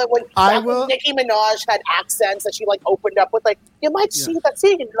 oh, when Nicki Minaj had accents that she like opened up with, like, you might see that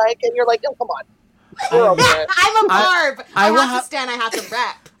scene, like, and you're like, oh, come on. We're over it. I'm a barb. I will have ha- to stand. I have to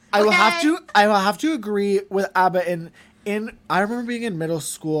rap. I will Okay? have to agree with ABBA in I remember being in middle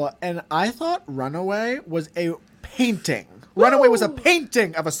school and I thought Runaway was a painting. Runaway was a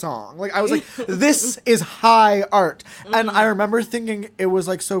painting of a song. Like I was like, this is high art. And I remember thinking it was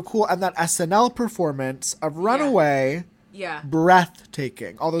like so cool. And that SNL performance of Runaway, Yeah.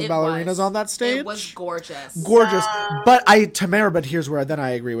 breathtaking. All those It ballerinas was. on that stage. It was gorgeous. Gorgeous. But Tamara, but here's where then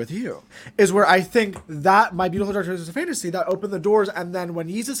I agree with you. Is where I think that My Beautiful Dark Twisted Fantasy, that opened the doors, and then when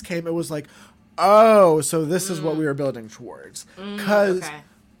Yeezus came, it was like, oh, so this is what we were building towards. Because okay.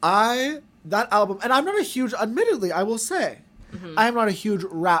 that album, and I'm not a huge, admittedly, I will say, I am not a huge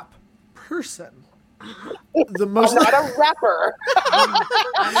rap person. the most. I'm not a rapper.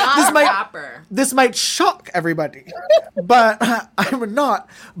 I'm not This a might- rapper. This might shock everybody, but I'm not.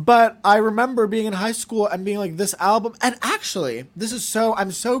 But I remember being in high school and being like, this album. And actually,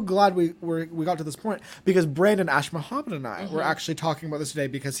 I'm so glad we got to this point because Brandon Ash Muhammad and I were actually talking about this today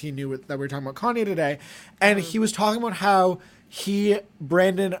because he knew that we were talking about Kanye today, and he was talking about how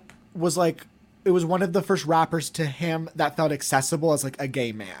Brandon was like, it was one of the first rappers to him that felt accessible as like a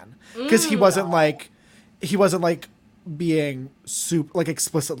gay man because he wasn't like being like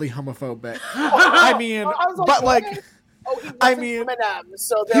explicitly homophobic. I mean, I was like, but like. what? Oh, he wasn't I mean, Eminem,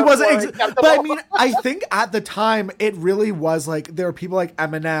 so He wasn't, therefore but I mean, I think at the time it really was like there were people like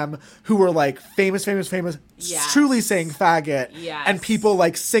Eminem who were like famous, Yes. truly saying faggot, Yes. and people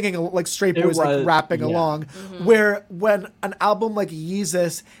like singing like straight It boys like was- rapping yeah. along. Where when an album like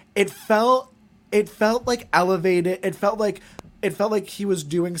Yeezus, it felt like elevated. It felt like he was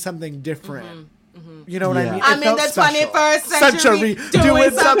doing something different. You know what I Yeah. mean? I'm It in felt the special. 21st century,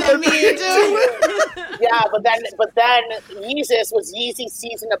 doing something me do. yeah, but then Yeezus was Yeezy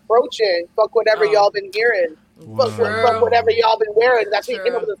season approaching. Fuck whatever Oh. y'all been hearing. Fuck True. whatever y'all been wearing. That's what he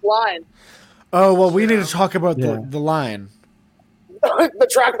came True. up with this line. Oh well, we need to talk about Yeah. the line. The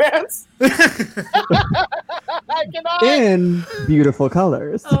track bands. I cannot. In beautiful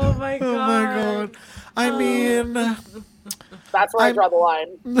colors. Oh my god. Oh my god! I mean. That's where I draw the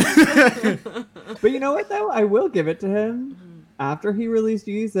line. But you know what though? I will give it to him. After he released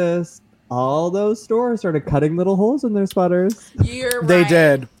Jesus, all those stores started cutting little holes in their sweaters. You're right. They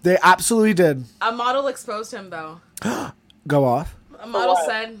did. They absolutely did. A model exposed him though. Go off. A model what?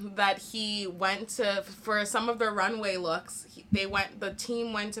 said that he went to for some of their runway looks. The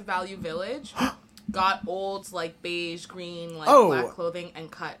team went to Value Village, got old like beige, green, like Oh. black clothing, and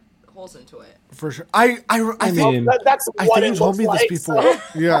cut holes into it. For sure. I think mean, That's I what think it you told looks me like. this before. So.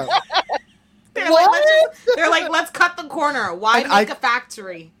 Yeah. They're like, let's cut the corner. Why And make I- a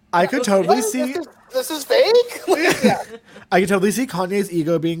factory? I could totally What? see This is fake. Yeah. I could totally see Kanye's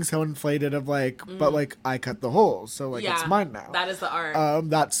ego being so inflated of like, but like I cut the holes, so like it's mine now. That is the art.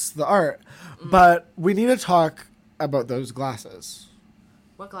 That's the art. But we need to talk about those glasses.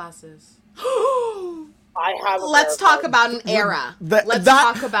 What glasses? I have. Let's talk about an era. Let's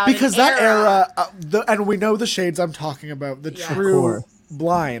talk about because an that era, and we know the shades I'm talking about, the Yes. Of true course.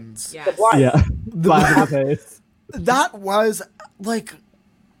 blinds. Yes. The blind. Yeah. Blind in the face. That was like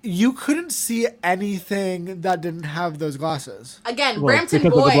you couldn't see anything that didn't have those glasses. Again, Well, Brampton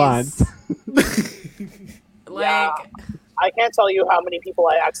because of the boys. blinds. Like, Yeah. I can't tell you how many people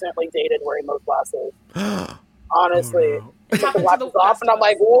I accidentally dated wearing those glasses. Honestly, Oh, no. it took the happened to the glasses off, best and I'm of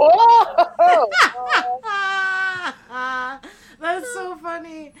like, us. whoa. That's so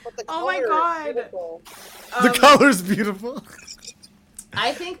funny. But the Oh my color is God. beautiful. The Um, color's beautiful.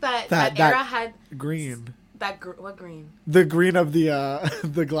 I think that That- era that- had Green. what green? The green of the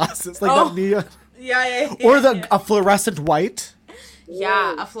the glasses, like Oh. that neon, Yeah. or a fluorescent white.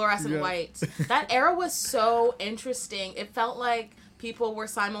 Yeah, a fluorescent Yeah. white. That era was so interesting. It felt like people were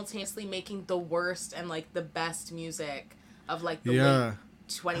simultaneously making the worst and like the best music of like the late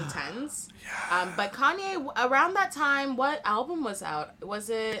 2010s. But Kanye around that time, what album was out? Was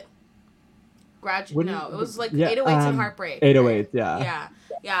it No, it was like 808s and Heartbreak. 808s, yeah.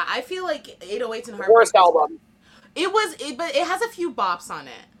 Yeah. I feel like 808s and Heartbreak. Worst album. But it has a few bops on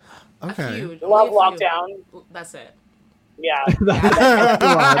it. Okay. A few. Love only a few. Lockdown. That's it. Yeah. That's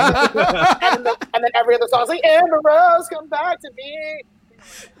the one. And then every other song is like, Amber Rose, come back to me.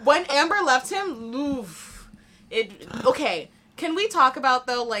 When Amber left him, oof, okay. Can we talk about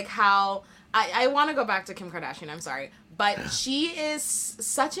though, like how I want to go back to Kim Kardashian. I'm sorry, but she is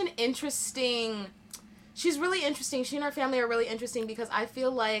such an interesting. She's really interesting. She and her family are really interesting because I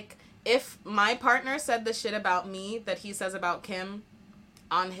feel like if my partner said the shit about me that he says about Kim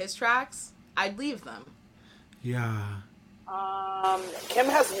on his tracks, I'd leave them. Yeah. Kim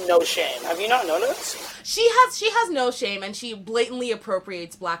has no shame. Have you not noticed? She has no shame, and she blatantly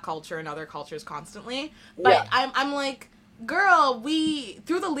appropriates Black culture and other cultures constantly. But Yeah. I'm like, girl,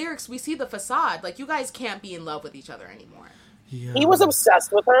 through the lyrics we see the facade. Like, you guys can't be in love with each other anymore. Yeah. He was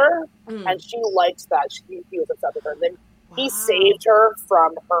obsessed with her, Mm. and she liked that. He was obsessed with her. And then he Wow. saved her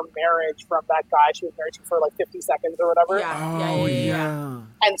from her marriage from that guy she was married to for like 50 seconds or whatever. Yeah. Oh Yeah. yeah.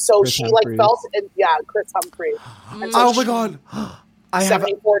 And so Chris she Humphries. like felt, and Chris Humphries. And so Oh my she- god. I have.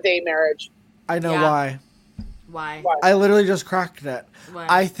 74-day marriage. I know Yeah. why. Why? Why? I literally just cracked it. Why?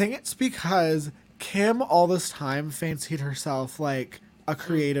 I think it's because Kim all this time fancied herself like a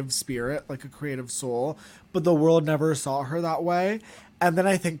creative spirit, like a creative soul, but the world never saw her that way. And then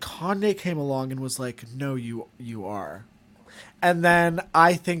I think Kanye came along and was like, "No, you are." And then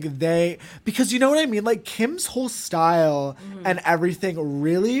I think because you know what I mean? Like Kim's whole style and everything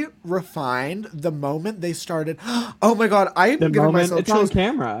really refined the moment they started. Oh my God, I'm The giving moment myself it's on chills.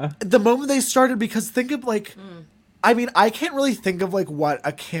 camera. The moment they started, because think of like, I mean, I can't really think of like what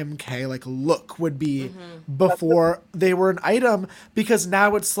a Kim K like look would be before they were an item, because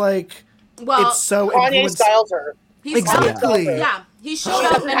now it's like, Well, it's so Kanye influenced. styles her. he's Exactly. Yeah, he showed She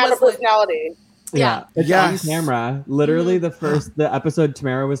up doesn't and have a was like, personality. Yeah. It's Yes. on camera. Literally the episode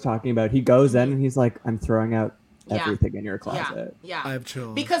Tamara was talking about, he goes in and he's like, I'm throwing out Yeah. everything in your yeah, closet. yeah. I have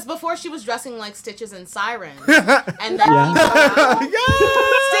chills. Because before she was dressing like Stitches and Sirens, and then Yeah.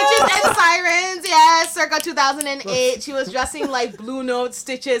 Stitches and Sirens, yes, circa 2008. She was dressing like Blue Note,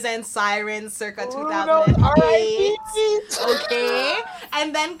 Stitches and Sirens, circa 2008. Okay,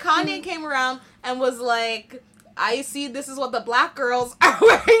 and then Kanye came around and was like, I see this is what the black girls are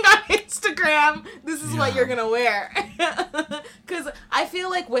wearing on Instagram. This is what you're gonna wear. Because I feel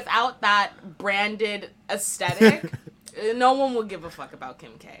like without that branded aesthetic, no one will give a fuck about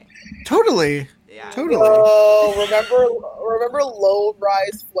Kim K. Totally. Yeah. Totally. Oh, remember low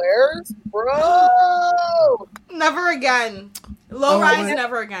rise flares, bro? Never again. Low Oh, rise, my-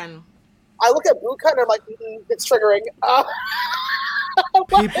 never again. I look at bootcut and I'm like, it's triggering.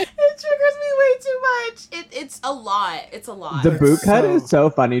 Peop- It triggers me way too much. It's a lot. It's a lot. The boot cut so- is so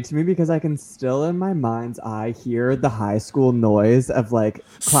funny to me because I can still in my mind's eye hear the high school noise of like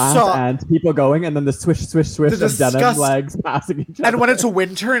class So- and people going, and then the swish swish swish The of denim disgust- legs passing each other. And when it's a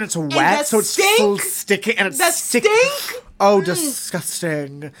winter and it's wet, the so it's stink- full sticking and it's the stick. stink. Oh,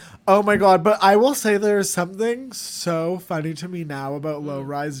 disgusting. Oh my God. But I will say there's something so funny to me now about low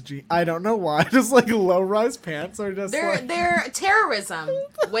rise jeans. I don't know why. Just like low rise pants are just like. They're terrorism.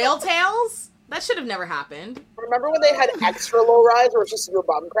 Whale tails? That should have never happened. Remember when they had extra low rise where it's just your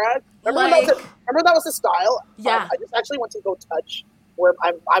bum crack? Remember that was the style? Yeah. I just actually went to go touch where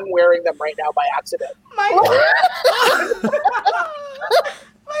I'm wearing them right now by accident. My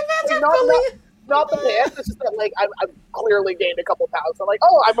pants are Not- fully. Not the pants, it's just that like I've clearly gained a couple pounds. I'm like,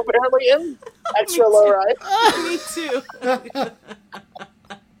 oh, I'm apparently in extra Me low too. rise. Me too.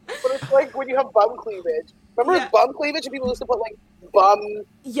 But it's like when you have bum cleavage. Remember Yeah. bum cleavage and people used to put like bum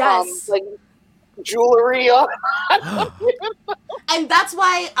Yes. like jewelry on. And that's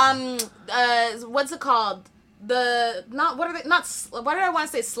why what's it called? What did I want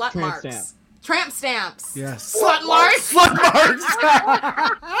to say? Slut Tramp marks. stamp. Tramp stamps. Yes. Slut marks. Slut marks.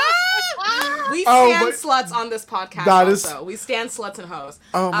 We Oh, stand but- sluts on this podcast. That is- also. We stand sluts and hoes.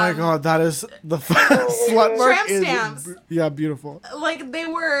 Oh my God. That is the slut mark. Tramp is stamps. Yeah, beautiful. Like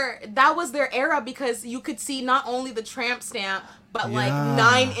that was their era because you could see not only the tramp stamp, but like Yeah.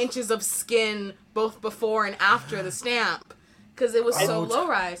 9 inches of skin both before and after the stamp. Because it was so Oh, low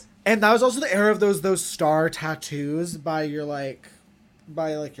rise. And that was also the era of those star tattoos by your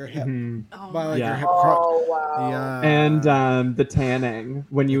your hip. Mhm. Oh By my like Yeah. your hip. Oh wow. Yeah. And the tanning,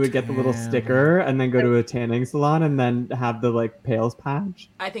 when you would get the little Tan. sticker and then go to a tanning salon and then have the like pails patch.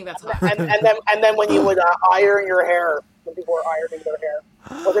 I think that's hot. And then when you would iron your hair, when people were ironing their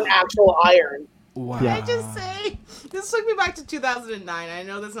hair, with an actual iron. Wow. Yeah. I just say this took me back to 2009. I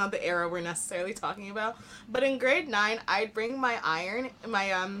know that's not the era we're necessarily talking about, but in grade 9, I'd bring my iron,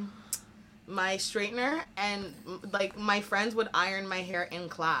 my straightener, and like my friends would iron my hair in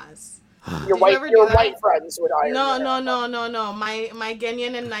class. Your Did you ever do your that? white friends would iron. No, your hair. no. My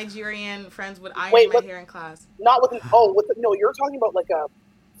Ghanaian and Nigerian friends would iron Wait, my what- hair in class. Not with no. You're talking about like a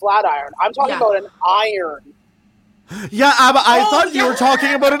flat iron. I'm talking Yeah. about an iron. Yeah, I Oh, thought you were yeah.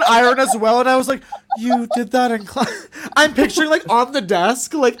 talking about an iron as well, and I was like, you did that in class. I'm picturing like on the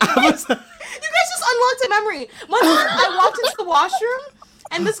desk, like I was. You guys just unlocked a memory. One time I walked into the washroom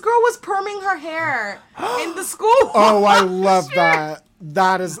and this girl was perming her hair in the school. Oh, I love that.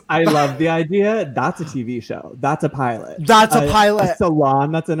 That is. I love the idea. That's a TV show. That's a pilot. That's a pilot. A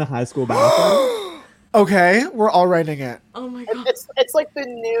salon that's in a high school bathroom. Okay, we're all writing it. Oh my god. It's like the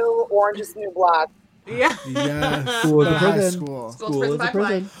new Orange is the New Black. Yeah. Yes, School is the a high prison. school. School is a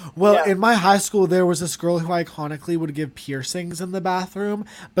prison. Well, Yeah. in my high school, there was this girl who iconically would give piercings in the bathroom,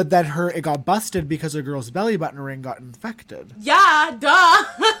 but then it got busted because a girl's belly button ring got infected. Yeah, duh.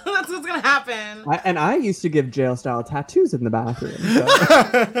 That's what's gonna happen. I used to give jail style tattoos in the bathroom.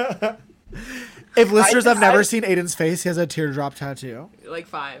 So. If listeners have I- never seen Aiden's face, he has a teardrop tattoo. Like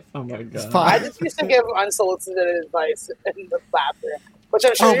 5. Oh my god. I Fine. just used to give unsolicited advice in the bathroom, which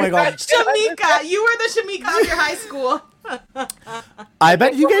I'm sure. Oh my you God. guys- Shamika, you were the Shamika of your high school. I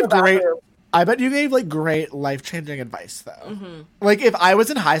bet you gave From the great. bathroom. I bet you gave like great life changing advice though. Mm-hmm. Like if I was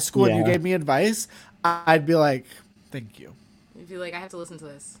in high school and you Yeah. gave me advice, I'd be like, "Thank you." You'd be like, I have to listen to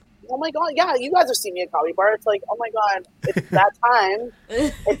this. oh my god, yeah, you guys have seen me at Comedy Bar. It's like, oh my god, it's that time.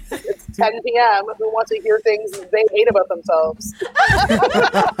 It's 10 p.m. Who wants to hear things they hate about themselves?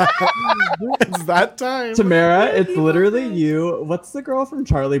 It's that time. Tamara, it's literally you. What's the girl from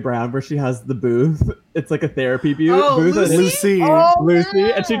Charlie Brown where she has the booth? It's like a therapy Oh, booth. and Lucy? Lucy. Oh, Lucy, yeah.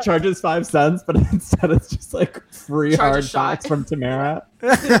 and she charges 5 cents, but instead it's just like free Charge a hard shot. facts from Tamara.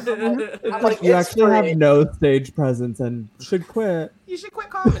 I'm like, You it's actually free. have no stage presence and should quit. You should quit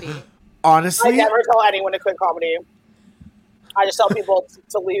comedy. I Honestly, never tell anyone to quit comedy. I just tell people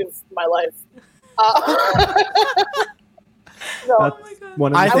to leave my life. No, That's my God.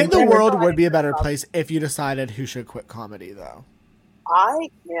 one of I the think the never world tell would be a anyone better to place if you decided who should quit comedy, though. I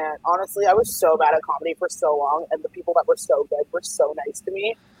can't. Honestly, I was so bad at comedy for so long, and the people that were so good were so nice to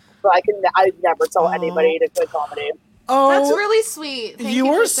me. But I'd never tell anybody to quit comedy. Oh, That's really sweet. Thank you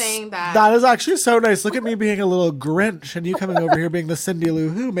for saying that. That is actually so nice. Look at me being a little Grinch, and you coming over here being the Cindy Lou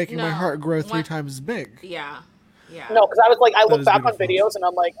Who, making my No, heart grow 3 what- times big. Yeah. Yeah. No, because I was like, I That look is back on beautiful. videos and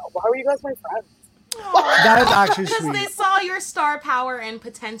I'm like, why were you guys my friends? That is actually Because sweet. they saw your star power and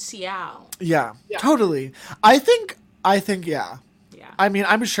potential. Yeah, Yeah. totally. I think, yeah. Yeah. I mean,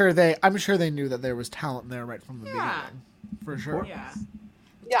 I'm sure they knew that there was talent there right from the Yeah. beginning, for sure. Yeah.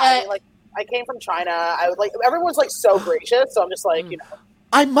 Yeah, I mean, like, I came from China. I was like, everyone's like so gracious. So I'm just like, you know,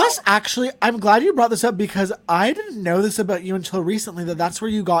 I'm glad you brought this up because I didn't know this about you until recently, that that's where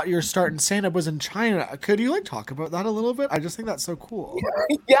you got your start in stand-up was in China. Could you like talk about that a little bit? I just think that's so cool.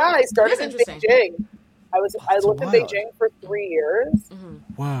 yeah, I started That's in interesting. Beijing. I That's lived in wild. Beijing for 3 years, Mhm.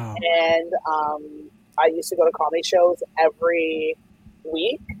 Wow. and I used to go to comedy shows every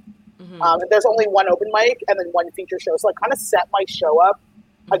week. Mhm. And there's only one open mic and then one feature show, so I kind of set my show up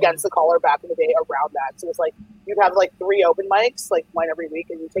against the caller back in the day around that. So it was like you'd have like 3 open mics, like one every week,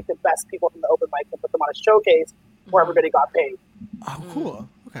 and you take the best people from the open mic and put them on a showcase where Mhm. everybody got paid. Oh, cool.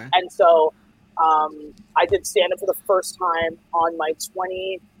 Okay. And so I did stand up for the first time on my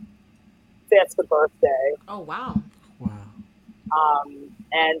 25th birthday. Oh, wow. Wow.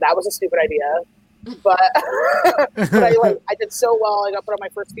 And that was a stupid idea. But but I did so well. I got put on my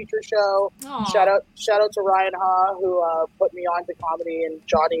first feature show. Aw. Shout out to Ryan Ha, who put me on to comedy, and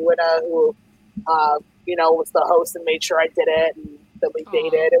Johnny Winna, who was the host and made sure I did it, and then we Aw.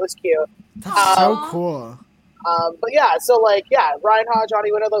 dated. It was cute. That's so Aw. cool. But yeah, so like, yeah, Ryan Ha,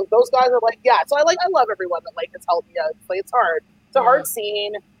 Johnny Winna, those guys are like, yeah. So I love everyone that like has helped me out. Like, it's hard. It's a hard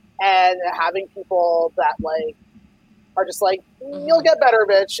scene, and having people that like are just like, you'll get better,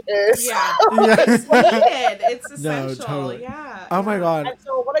 bitch. Is Yeah. Yeah. It's needed. It's No, essential. totally. Yeah. Oh my god. And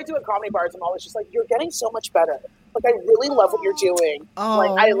so what I do at comedy bars, I'm always just like, you're getting so much better. Like, I really love what you're doing.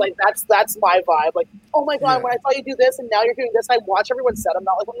 Oh. That's my vibe. Like, oh my god, Yeah. when I saw you do this and now you're doing this, I watch everyone set. I'm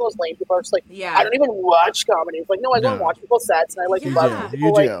not like one of those lame people who are just like, Yeah. I don't even watch comedy. It's like, no, I go and No. watch people's sets, and I like Yeah. love Yeah, people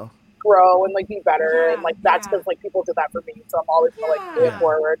you like do. grow and like be better, Yeah, and like that's yeah. because like people did that for me. So I'm always gonna like pay Yeah. it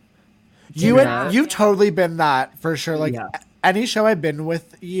forward. Yeah. You've totally been that for sure. Like Yeah. any show I've been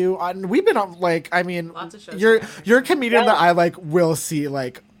with you on, we've been on like, I mean, Lots of shows you're together. you're a comedian Yeah. that I like will see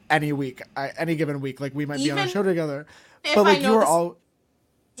like any week, any given week. Like we might be on a Even show together, If but I like know you are this- all.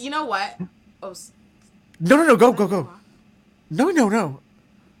 You know what? Oh, No, go. No.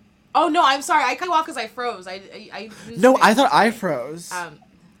 Oh no, I'm sorry. I cut you off because I froze. I didn't No, say I thought I anything. froze.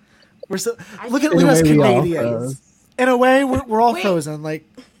 We're So I look at think- In a us way, we all Canadians. froze. In a way, we're all Wait. frozen. Like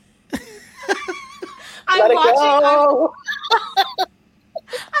I'm Let it watching. go.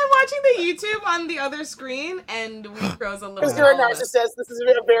 I'm watching the YouTube on the other screen, and we froze a little. Because bit, you're a all of us. narcissist. This is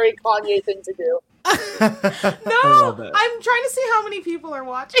a very Kanye thing to do. No, love it. I'm trying to see how many people are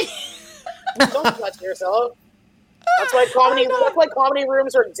watching. Don't touch yourself. That's why comedy. I know. That's why comedy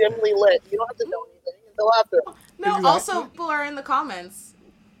rooms are dimly lit. You don't have to know anything until after. No, Exactly. also people are in the comments.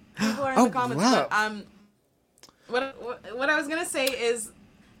 People are in Oh, the comments. wow. But, what I was gonna say is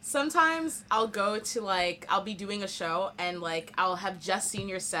sometimes I'll go to like I'll be doing a show and like I'll have just seen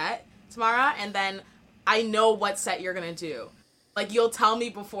your set, Tamara, and then I know what set you're gonna do. Like you'll tell me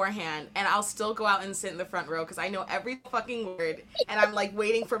beforehand, and I'll still go out and sit in the front row because I know every fucking word, and I'm like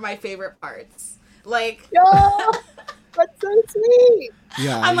waiting for my favorite parts. Like Yo, that's so sweet.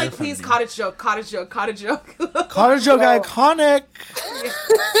 yeah, I'm you're like, please, funny. cottage joke. Cottage joke iconic. Cottage joke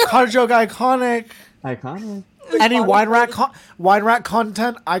iconic. Iconic. Any wine rack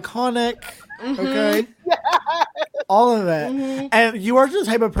content iconic. Okay, all of it. And you are the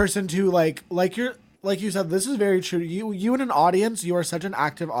type of person to like you said, this is very true. You in an audience, you are such an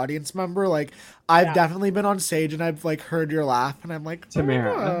active audience member. Like I've Yeah. definitely been on stage and I've like heard your laugh and I'm like,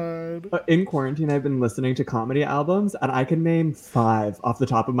 Tamara. oh my God. In quarantine, I've been listening to comedy albums, and I can name 5 off the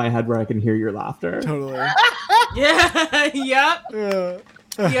top of my head where I can hear your laughter. Totally. Yeah. Yep. Yeah.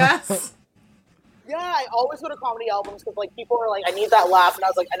 Yes. Yeah, I always go to comedy albums because like people are like, I need that laugh, and I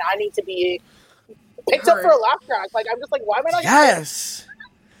was like, and I need to be picked up for a laugh track. Like I'm just like, why am I not? Yes.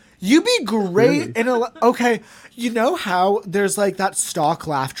 You'd be great in a. Okay, you know how there's like that stock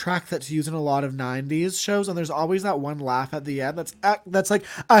laugh track that's used in a lot of '90s shows, and there's always that one laugh at the end that's like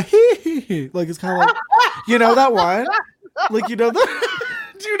a hee hee hee. Like it's kind of like, you know that one, like you know the.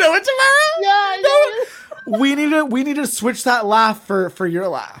 Do you know it, Tamara? Yeah, I know. We need to switch that laugh for your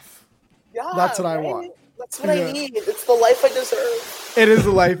laugh. Yeah, That's what I want. That's what I need. It's the life I deserve. It is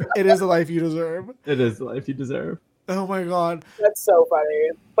the life. It is the life you deserve. It is the life you deserve. Oh my god. That's so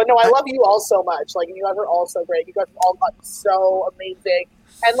funny. But no, I love you all so much. Like you guys are all so great. You guys have all gotten so amazing.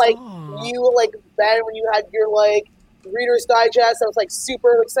 And like you like Ben when you had your like Reader's Digest, I was like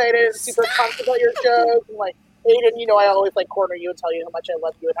super excited and super pumped about your jokes. And like Aiden, you know, I always like corner you and tell you how much I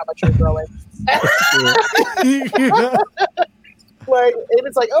love you and how much you're growing. Like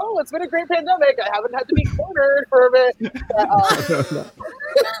Aiden's like, oh, it's been a great pandemic. I haven't had to be cornered for a bit. But,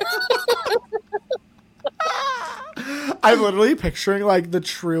 I'm literally picturing like the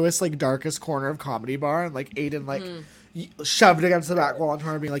truest, like darkest corner of Comedy Bar, and like Aiden like shoved against the back wall and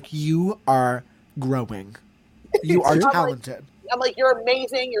her being like, "You are growing. You are talented." I'm like, you're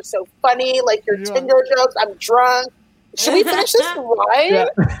amazing. You're so funny. Like your Tinder jokes. I'm drunk. Should we finish this wine? Yeah.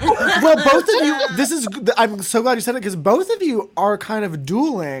 Well, both of you. I'm so glad you said it because both of you are kind of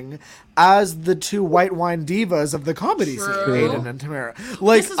dueling as the two white wine divas of the comedy scene, Aiden and Tamara.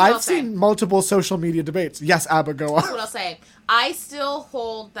 Like I've seen multiple social media debates. Yes, Abba, go on. That's what I'll say. I still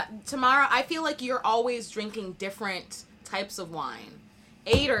hold that, Tamara. I feel like you're always drinking different types of wine.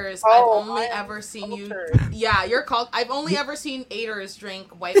 Aiders, I've only ever seen you. Yeah, you're called. I've only ever seen Aiders drink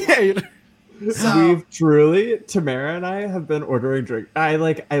white wine. So. We've truly, Tamara and I have been ordering drink. I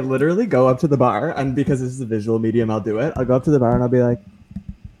literally go up to the bar, and because this is a visual medium, I'll do it. I'll go up to the bar and I'll be like,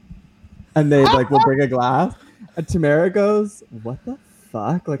 and they like will bring a glass, and Tamara goes, "What the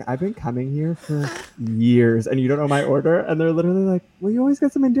fuck? Like I've been coming here for years, and you don't know my order?" And they're literally like, "Well, you always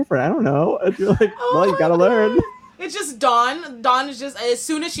get something different. I don't know." And you're like, "Well, you gotta learn." It's just Dawn. Dawn is just, as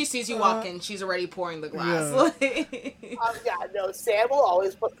soon as she sees you walk in, she's already pouring the glass. Yeah, no, Sam will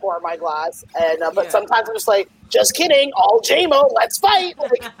always pour my glass. And but sometimes I'm just like, just kidding, all JMO, let's fight.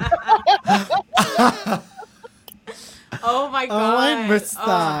 Like, oh my god. Oh, I miss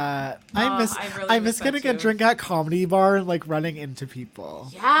that. I miss getting a too. drink at Comedy Bar and like running into people.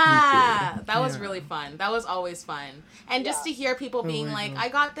 Yeah, that was really fun. That was always fun. And just to hear people being like, I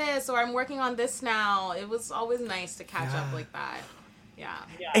got this, or I'm working on this now. It was always nice to catch up like that. Yeah.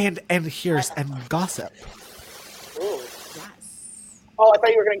 And gossip. Ooh. Yes. Oh, I thought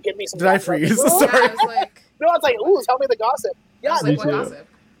you were going to give me some. Did I freeze? Like, Sorry. I was like, no, I was like, ooh, tell me the gossip. Yeah, what gossip?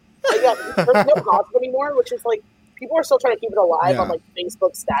 Yeah, there's no gossip anymore, which is like, people are still trying to keep it alive on like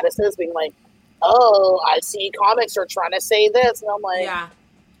Facebook statuses, being like, "Oh, I see comics are trying to say this," and I'm like,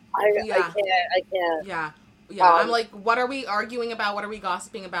 I can't. Yeah. I'm like, what are we arguing about? What are we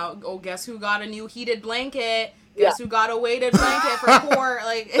gossiping about? Oh, guess who got a new heated blanket? Guess who got a weighted blanket for court?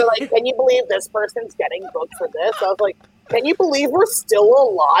 Like, so like, can you believe this person's getting booked for this? I was like, can you believe we're still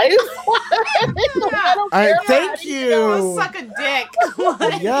alive? I don't care. Thank you. Suck a dick.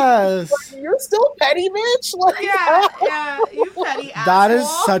 Yes. Like, you're still petty, bitch. Like, you petty asshole. That is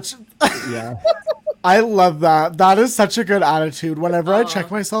such. I love that. That is such a good attitude. Whenever I check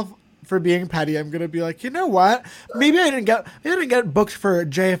myself for being petty, I'm gonna be like, you know what? Maybe I didn't get booked for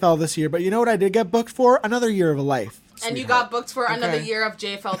JFL this year, but you know what I did get booked for? Another year of a life. And you got booked for another year of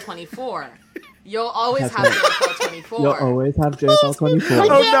JFL 24. You'll always have JFL 24. You'll always have JFL 24.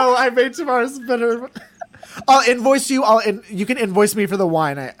 Oh no, I made Tamara's bitter. I'll invoice you. You can invoice me for the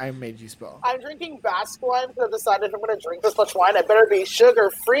wine I made you spill. I'm drinking Basque wine because I decided if I'm going to drink this much wine, I better be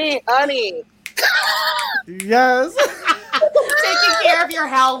sugar-free, honey. Yes. Taking care of your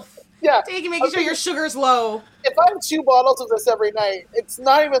health. Yeah. Making sure your sugar's low. If I have 2 bottles of this every night, it's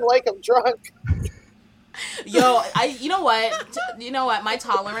not even like I'm drunk. Yo, you know what? My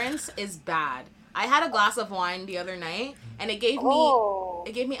tolerance is bad. I had a glass of wine the other night, and it gave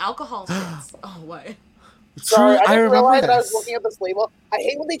me alcohol fits. Oh, what? Sorry, I didn't realize this. I was looking at this label. I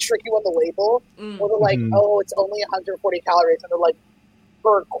hate when they trick you on the label. Where they're like, oh, it's only 140 calories, and they're like,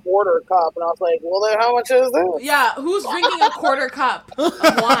 per quarter cup. And I was like, well, then how much is this? Yeah, who's drinking a quarter cup of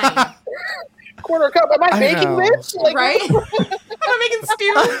wine? Quarter cup? Am I making this? Like, right? I'm making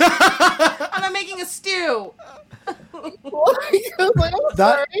stew. I'm not making a stew. Like, I'm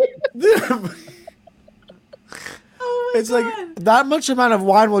sorry. It's God. Like that much amount of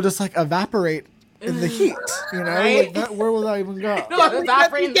wine will just like evaporate in the heat, you know? Right? Like where will that even go? No,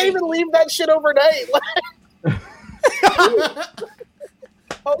 you can't even leave that shit overnight.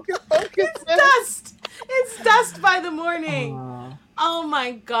 Hocus pocus. Dust. It's dust by the morning. Oh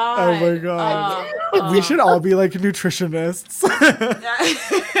my god. Oh my god. We should all be like nutritionists.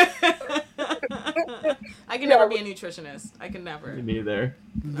 I can never be a nutritionist. I can never. Me neither.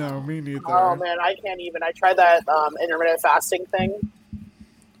 No, me neither. Oh man, I can't even. I tried that intermittent fasting thing.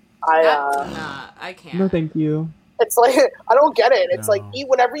 Nah, I can't. No, thank you. It's like I don't get it. It's No. like eat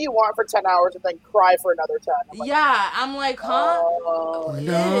whatever you want for 10 hours and then cry for another 10. I'm like, Yeah, I'm like, huh? oh.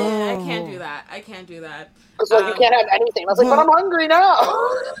 No. I can't do that. I can't do that. It's like you can't have anything. I was like, but I'm hungry now.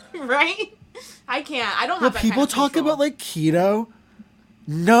 Right? I can't. I don't Well, have that people kind of talk control. about like keto.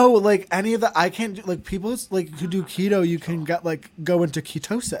 No, like any of the I can't do like people like who do keto. You can get like go into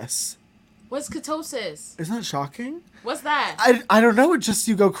ketosis. What's ketosis? Isn't that shocking? What's that? I don't know. It just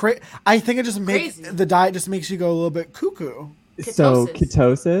you go crazy. I think it just makes Crazy. the diet just makes you go a little bit cuckoo. So Ketosis.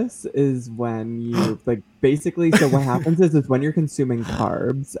 ketosis is when you like basically. So what happens is when you're consuming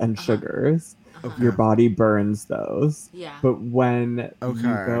carbs and sugars, Okay. your body burns those. Yeah. But when you Okay.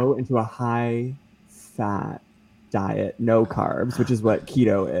 go into a high fat diet, no carbs, which is what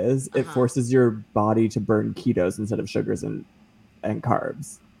keto is, it forces your body to burn ketones instead of sugars and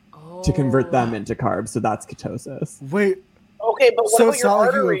carbs to convert them into carbs. So that's ketosis. Wait, Okay, but what so about it's your not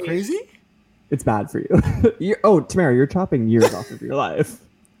like you arteries? go crazy? It's bad for you. Tamara, you're chopping years off of your life.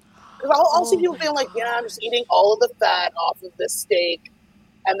 Because I'll see people being like, yeah, I'm just eating all of the fat off of this steak,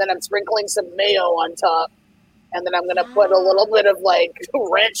 and then I'm sprinkling some mayo on top, and then I'm going to put a little bit of like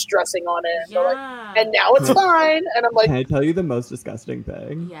ranch dressing on it. And, they're like, Yeah. and now it's fine. And I'm like, Can I tell you the most disgusting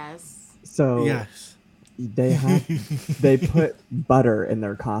thing? Yes. So Yes. they put butter in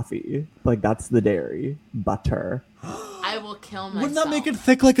their coffee. Like that's the dairy. Butter. I will kill myself. Wouldn't that make it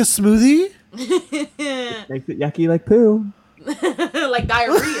thick like a smoothie? Makes it yucky like poo. like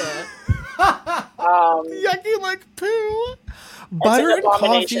diarrhea? Yucky like poo. Butter an and coffee.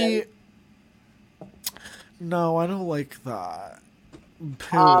 abomination. No, I don't like that.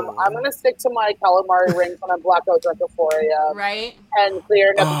 Poo. I'm going to stick to my calamari rings when I'm blackout drunk at 4 a.m. Right? and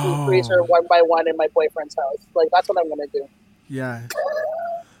clearing up the Oh. deep freezer one by one in my boyfriend's house. Like, that's what I'm going to do. Yeah.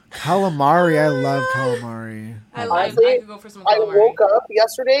 Calamari. I love calamari. Honestly, I could go for some I calamari. woke up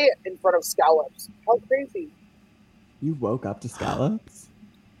yesterday in front of scallops. How crazy. You woke up to scallops?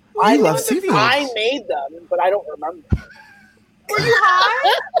 I love made seafood. them- I made them, but I don't remember. Were you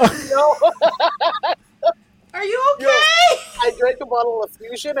high? No, Are you okay? I drank a bottle of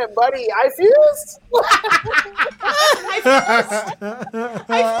Fusion, and buddy, I fused. Oh my god,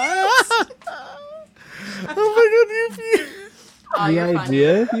 you Oh, The you're funny.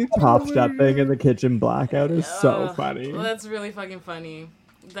 idea of you top stepping in the kitchen blackout is so Ugh. funny. Well, that's really fucking funny.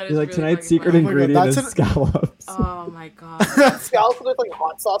 That is You're like, really tonight's fucking secret funny. Oh my God, ingredient that's is scallops. Oh my god. Scallops with like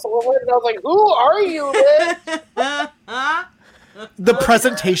hot sauce all over it, and I was like, "Who are you, man?" The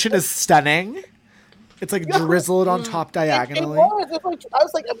presentation is stunning. It's like drizzled on top It diagonally. was. It's like, I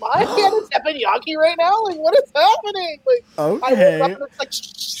was like, "Am I getting teppanyaki right now? Like, what is happening?" Like, I woke up Okay. and it's like,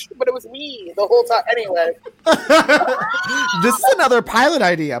 shh, but it was me the whole time. Anyway, This is another pilot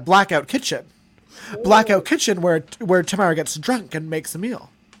idea. Blackout kitchen. Blackout kitchen where Tamara gets drunk and makes a meal.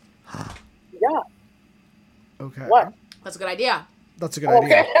 yeah. Okay. What? That's a good idea. That's a good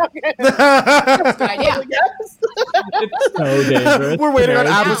Okay. idea. okay. Good idea. Yes. It's so dangerous. We're waiting on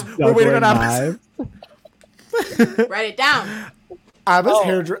Tamara's Abba's- just we're waiting on juggling Abba's- knives. Write it down. Abba's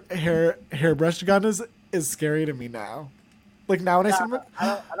Oh. hairbrush gun is scary to me now. Like now when I see them,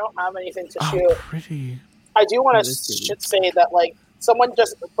 I don't have anything to oh, shoot. pretty. I do want That to is pretty. should say that, like, someone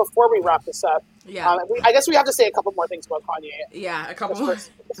just before we wrap this up, Yeah. I guess we have to say a couple more things about Kanye. Yeah, a couple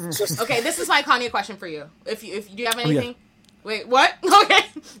Just more. for- just- Okay, this is my Kanye question for you. If you do you have yeah. anything? Wait, what? Okay.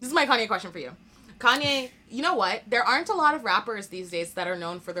 This is my Kanye question for you. Kanye, you know what? There aren't a lot of rappers these days that are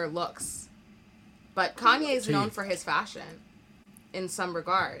known for their looks. But Kanye is known for his fashion in some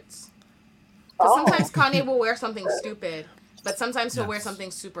regards. Because Oh. sometimes Kanye will wear something stupid, but sometimes he'll wear Yes. something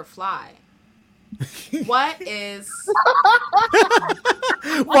super fly. What is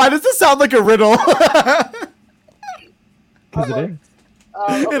Why does this sound like a riddle? Because it is.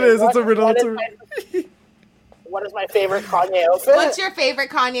 It is, it's a riddle, What it's is, a- what is my favorite Kanye outfit? what's your favorite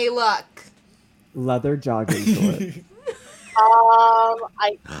Kanye look? Leather jogging shorts.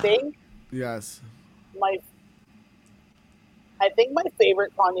 I think Yes. my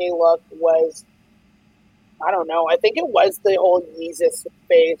favorite Kanye look was, I don't know. I think it was the whole Yeezus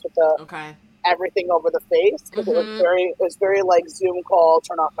face with the Okay. everything over the face, because Mhm. it was very like Zoom call,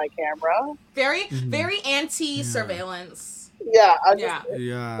 turn off my camera. Very anti-surveillance. Yeah, I just, Yeah.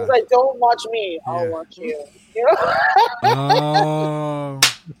 Yeah. Because I don't watch me, I'll Yeah. watch you. You know? Oh.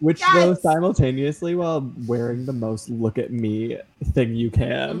 Which Yes. though simultaneously while wearing the most look at me thing you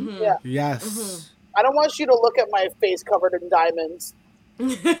can. Mhm. Yeah. Yes. I don't want you to look at my face covered in diamonds.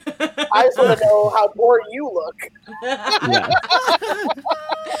 I just want to know how poor you look. Yeah.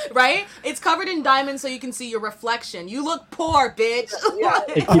 Right? It's covered in diamonds so you can see your reflection. You look poor, bitch. Yeah.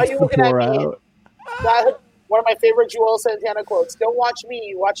 It Why are keeps you the looking at pour me? out. That, one of my favorite Joel Santana quotes. Don't watch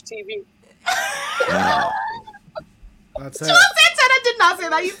me, watch TV. That's it. Joel Santana did not say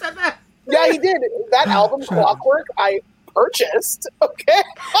that. You said that. Yeah, he did. That album, Clockwork, I purchased. Okay?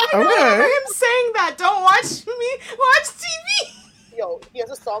 I remember Okay. him saying that. Don't watch me. Watch TV. Yo, he has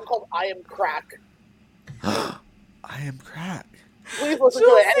a song called I Am Crack. I am crack. Please listen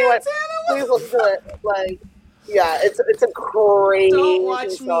Joel to it. Anyway, Santana. please listen to it. Like, yeah, it's a crazy Don't watch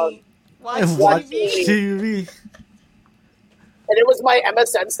song. me. Watch And watch TV. TV. And it was my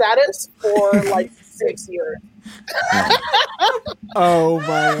MSN status for like 6 years. Oh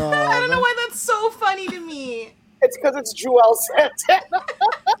my I don't know god. why that's so funny to me. It's because it's Joel Santana.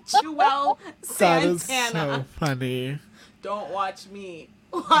 Joel That is Santana. so funny. Don't watch me.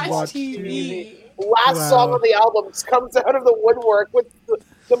 Watch, Watch TV. Last Wow. song on the album comes out of the woodwork with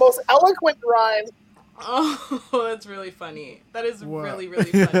the most eloquent rhyme. Oh, that's really funny. That is Wow. really, really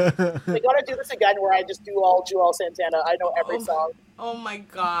funny. We gotta do this again where I just do all Joel Santana. I know every Oh. song. Oh my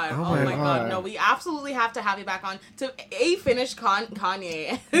god. Oh Oh my my god. God. No, we absolutely have to have you back on to finish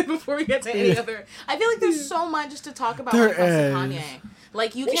Kanye before we get to any other. I feel like there's so much to talk about when it comes There to is. Kanye.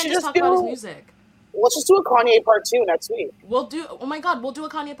 Like you We can't should just just talk about his do- music. Let's just do a Kanye part 2 next week. We'll do. Oh my god, we'll do a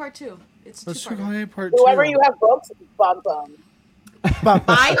Kanye part 2. It's Let's do two-parter. Kanye part Whoever 2. you have booked, bum bum.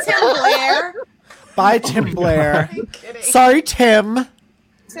 Bye, Tim Blair. Bye, Tim Blair. I'm kidding. Sorry, Tim.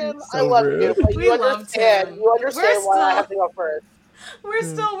 Tim, So I love rude. you, but We you love understand. Tim. You understand We're why I still- have to go first. We're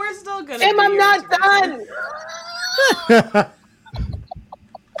still gonna. Tim, be I'm here not together. done.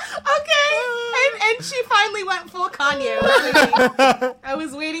 Okay, and she finally went full Kanye. I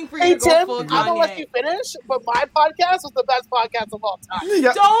was waiting for you Hey to go Tim, full I'm gonna let you Kanye. finish, but my podcast was the best podcast of all time.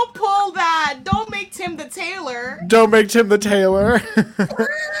 Yeah. Don't pull that. Don't make Tim the Taylor. Don't make Tim the Taylor.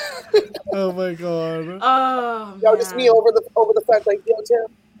 Oh my god. Oh, Yo, just me over the fence, like, yo,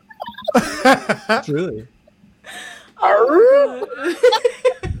 Tim. Truly. Arr.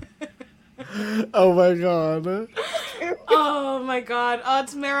 Oh my god. Oh my god.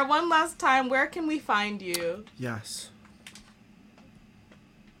 Tamara, one last time, where can we find you? Yes.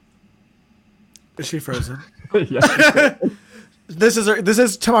 Is she frozen? Yeah. This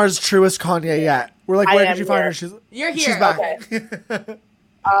is Tamar's truest Kanye yet. We're like, I where am did you find here. her? She's You're here. she's back. Okay.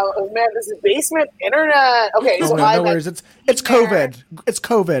 Oh man, this is basement internet. Okay, Oh so no, I'm no worries. It's COVID. It's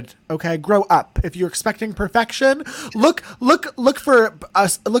COVID. Okay, grow up. If you're expecting perfection, look for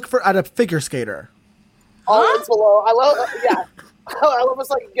us. Look for at a figure skater. all links below. I love, yeah. I was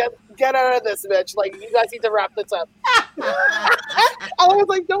like, get out of this, bitch. Like, you guys need to wrap this up. I was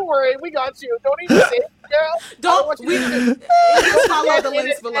like, don't worry, we got you. Don't even say it, girl. Don't I we want you to just follow get the in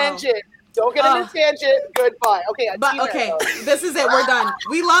links a below. tangent. Don't get in a tangent. Goodbye. Okay, But Tina, okay, though. this is it. We're done.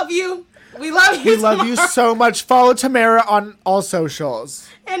 We love you. We love you. We love you Tamara. so much. Follow Tamara on all socials.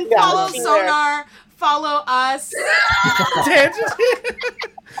 And Yeah, follow she's Sonar. Follow us.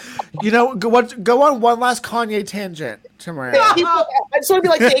 You know, go on one last Kanye tangent, Tamara. Thank you for- I just want to be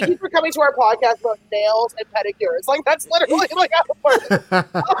like, thank you for coming to our podcast about nails and pedicures. Like, that's literally like how it works.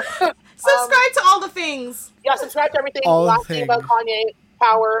 Subscribe to all the things. Yeah, subscribe to everything. All Last thing about things. Kanye,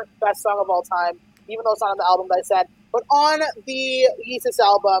 Power, best song of all time, even though it's not on the album that I said. But on the Yeezus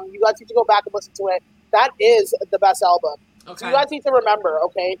album, you guys need to go back and listen to it. That is the best album. So Okay. you guys need to remember,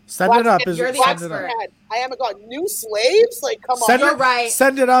 okay? Send it up. You're the Send it expert. up. I am a god. New slaves? Like, come Send on. You're right.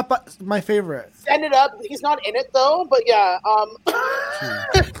 Send it up. My favorite. Send it up. He's not in it, though, but yeah.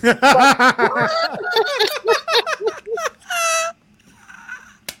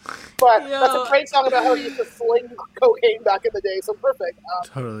 But that's Yo. a great song about how he used to sling cocaine back in the day, so perfect.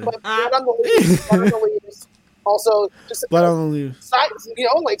 Totally. But Blood on the Leaves, Blood on the Leaves. Also, just Blood on the leaves. side,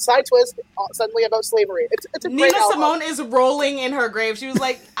 like side twist suddenly about slavery. It's a great Nina album. Simone is rolling in her grave. She was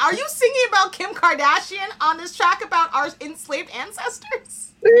like, "Are you singing about Kim Kardashian on this track about our enslaved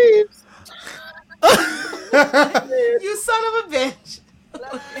ancestors? Leaves. You son of a bitch."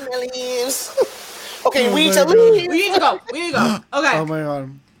 Leaves. Okay, Oh we need my to God. leave. We need to go. We need to go. Okay. Oh my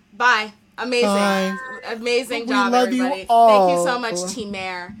god. Bye. Amazing. Bye. Amazing We job, love you everybody. all. Thank you so much, Team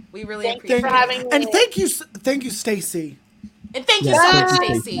Mayor. We really Thank you appreciate for it. having me. And thank you, Stacy. And thank you Yeah. so much,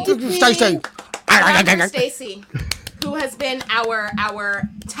 Stacy. Stacy. Dr. Stacy, who has been our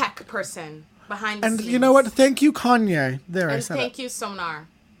tech person behind the And scenes. you know what? Thank you, Kanye. There, I And said thank it. you, Sonar.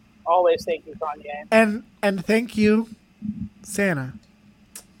 Always thank you, Kanye. And thank you, Santa.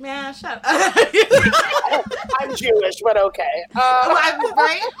 Man, shut up. I'm Jewish, but okay.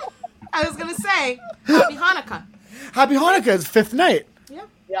 Right? I was gonna say, Happy Hanukkah. Happy Hanukkah. It's fifth night.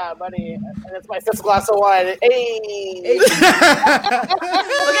 Yeah, buddy. And it's my 5th glass of wine. Hey.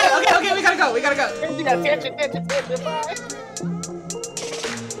 Okay, we gotta go. Tangent, bye.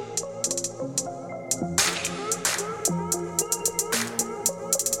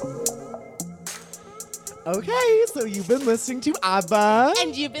 Okay, so you've been listening to ABBA.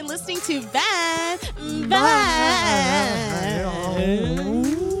 And you've been listening to Bye.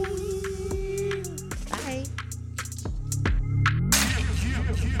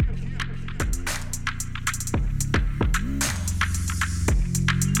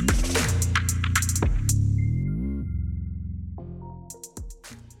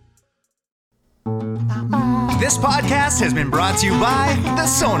 This podcast has been brought to you by the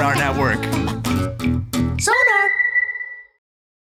Sonar Network.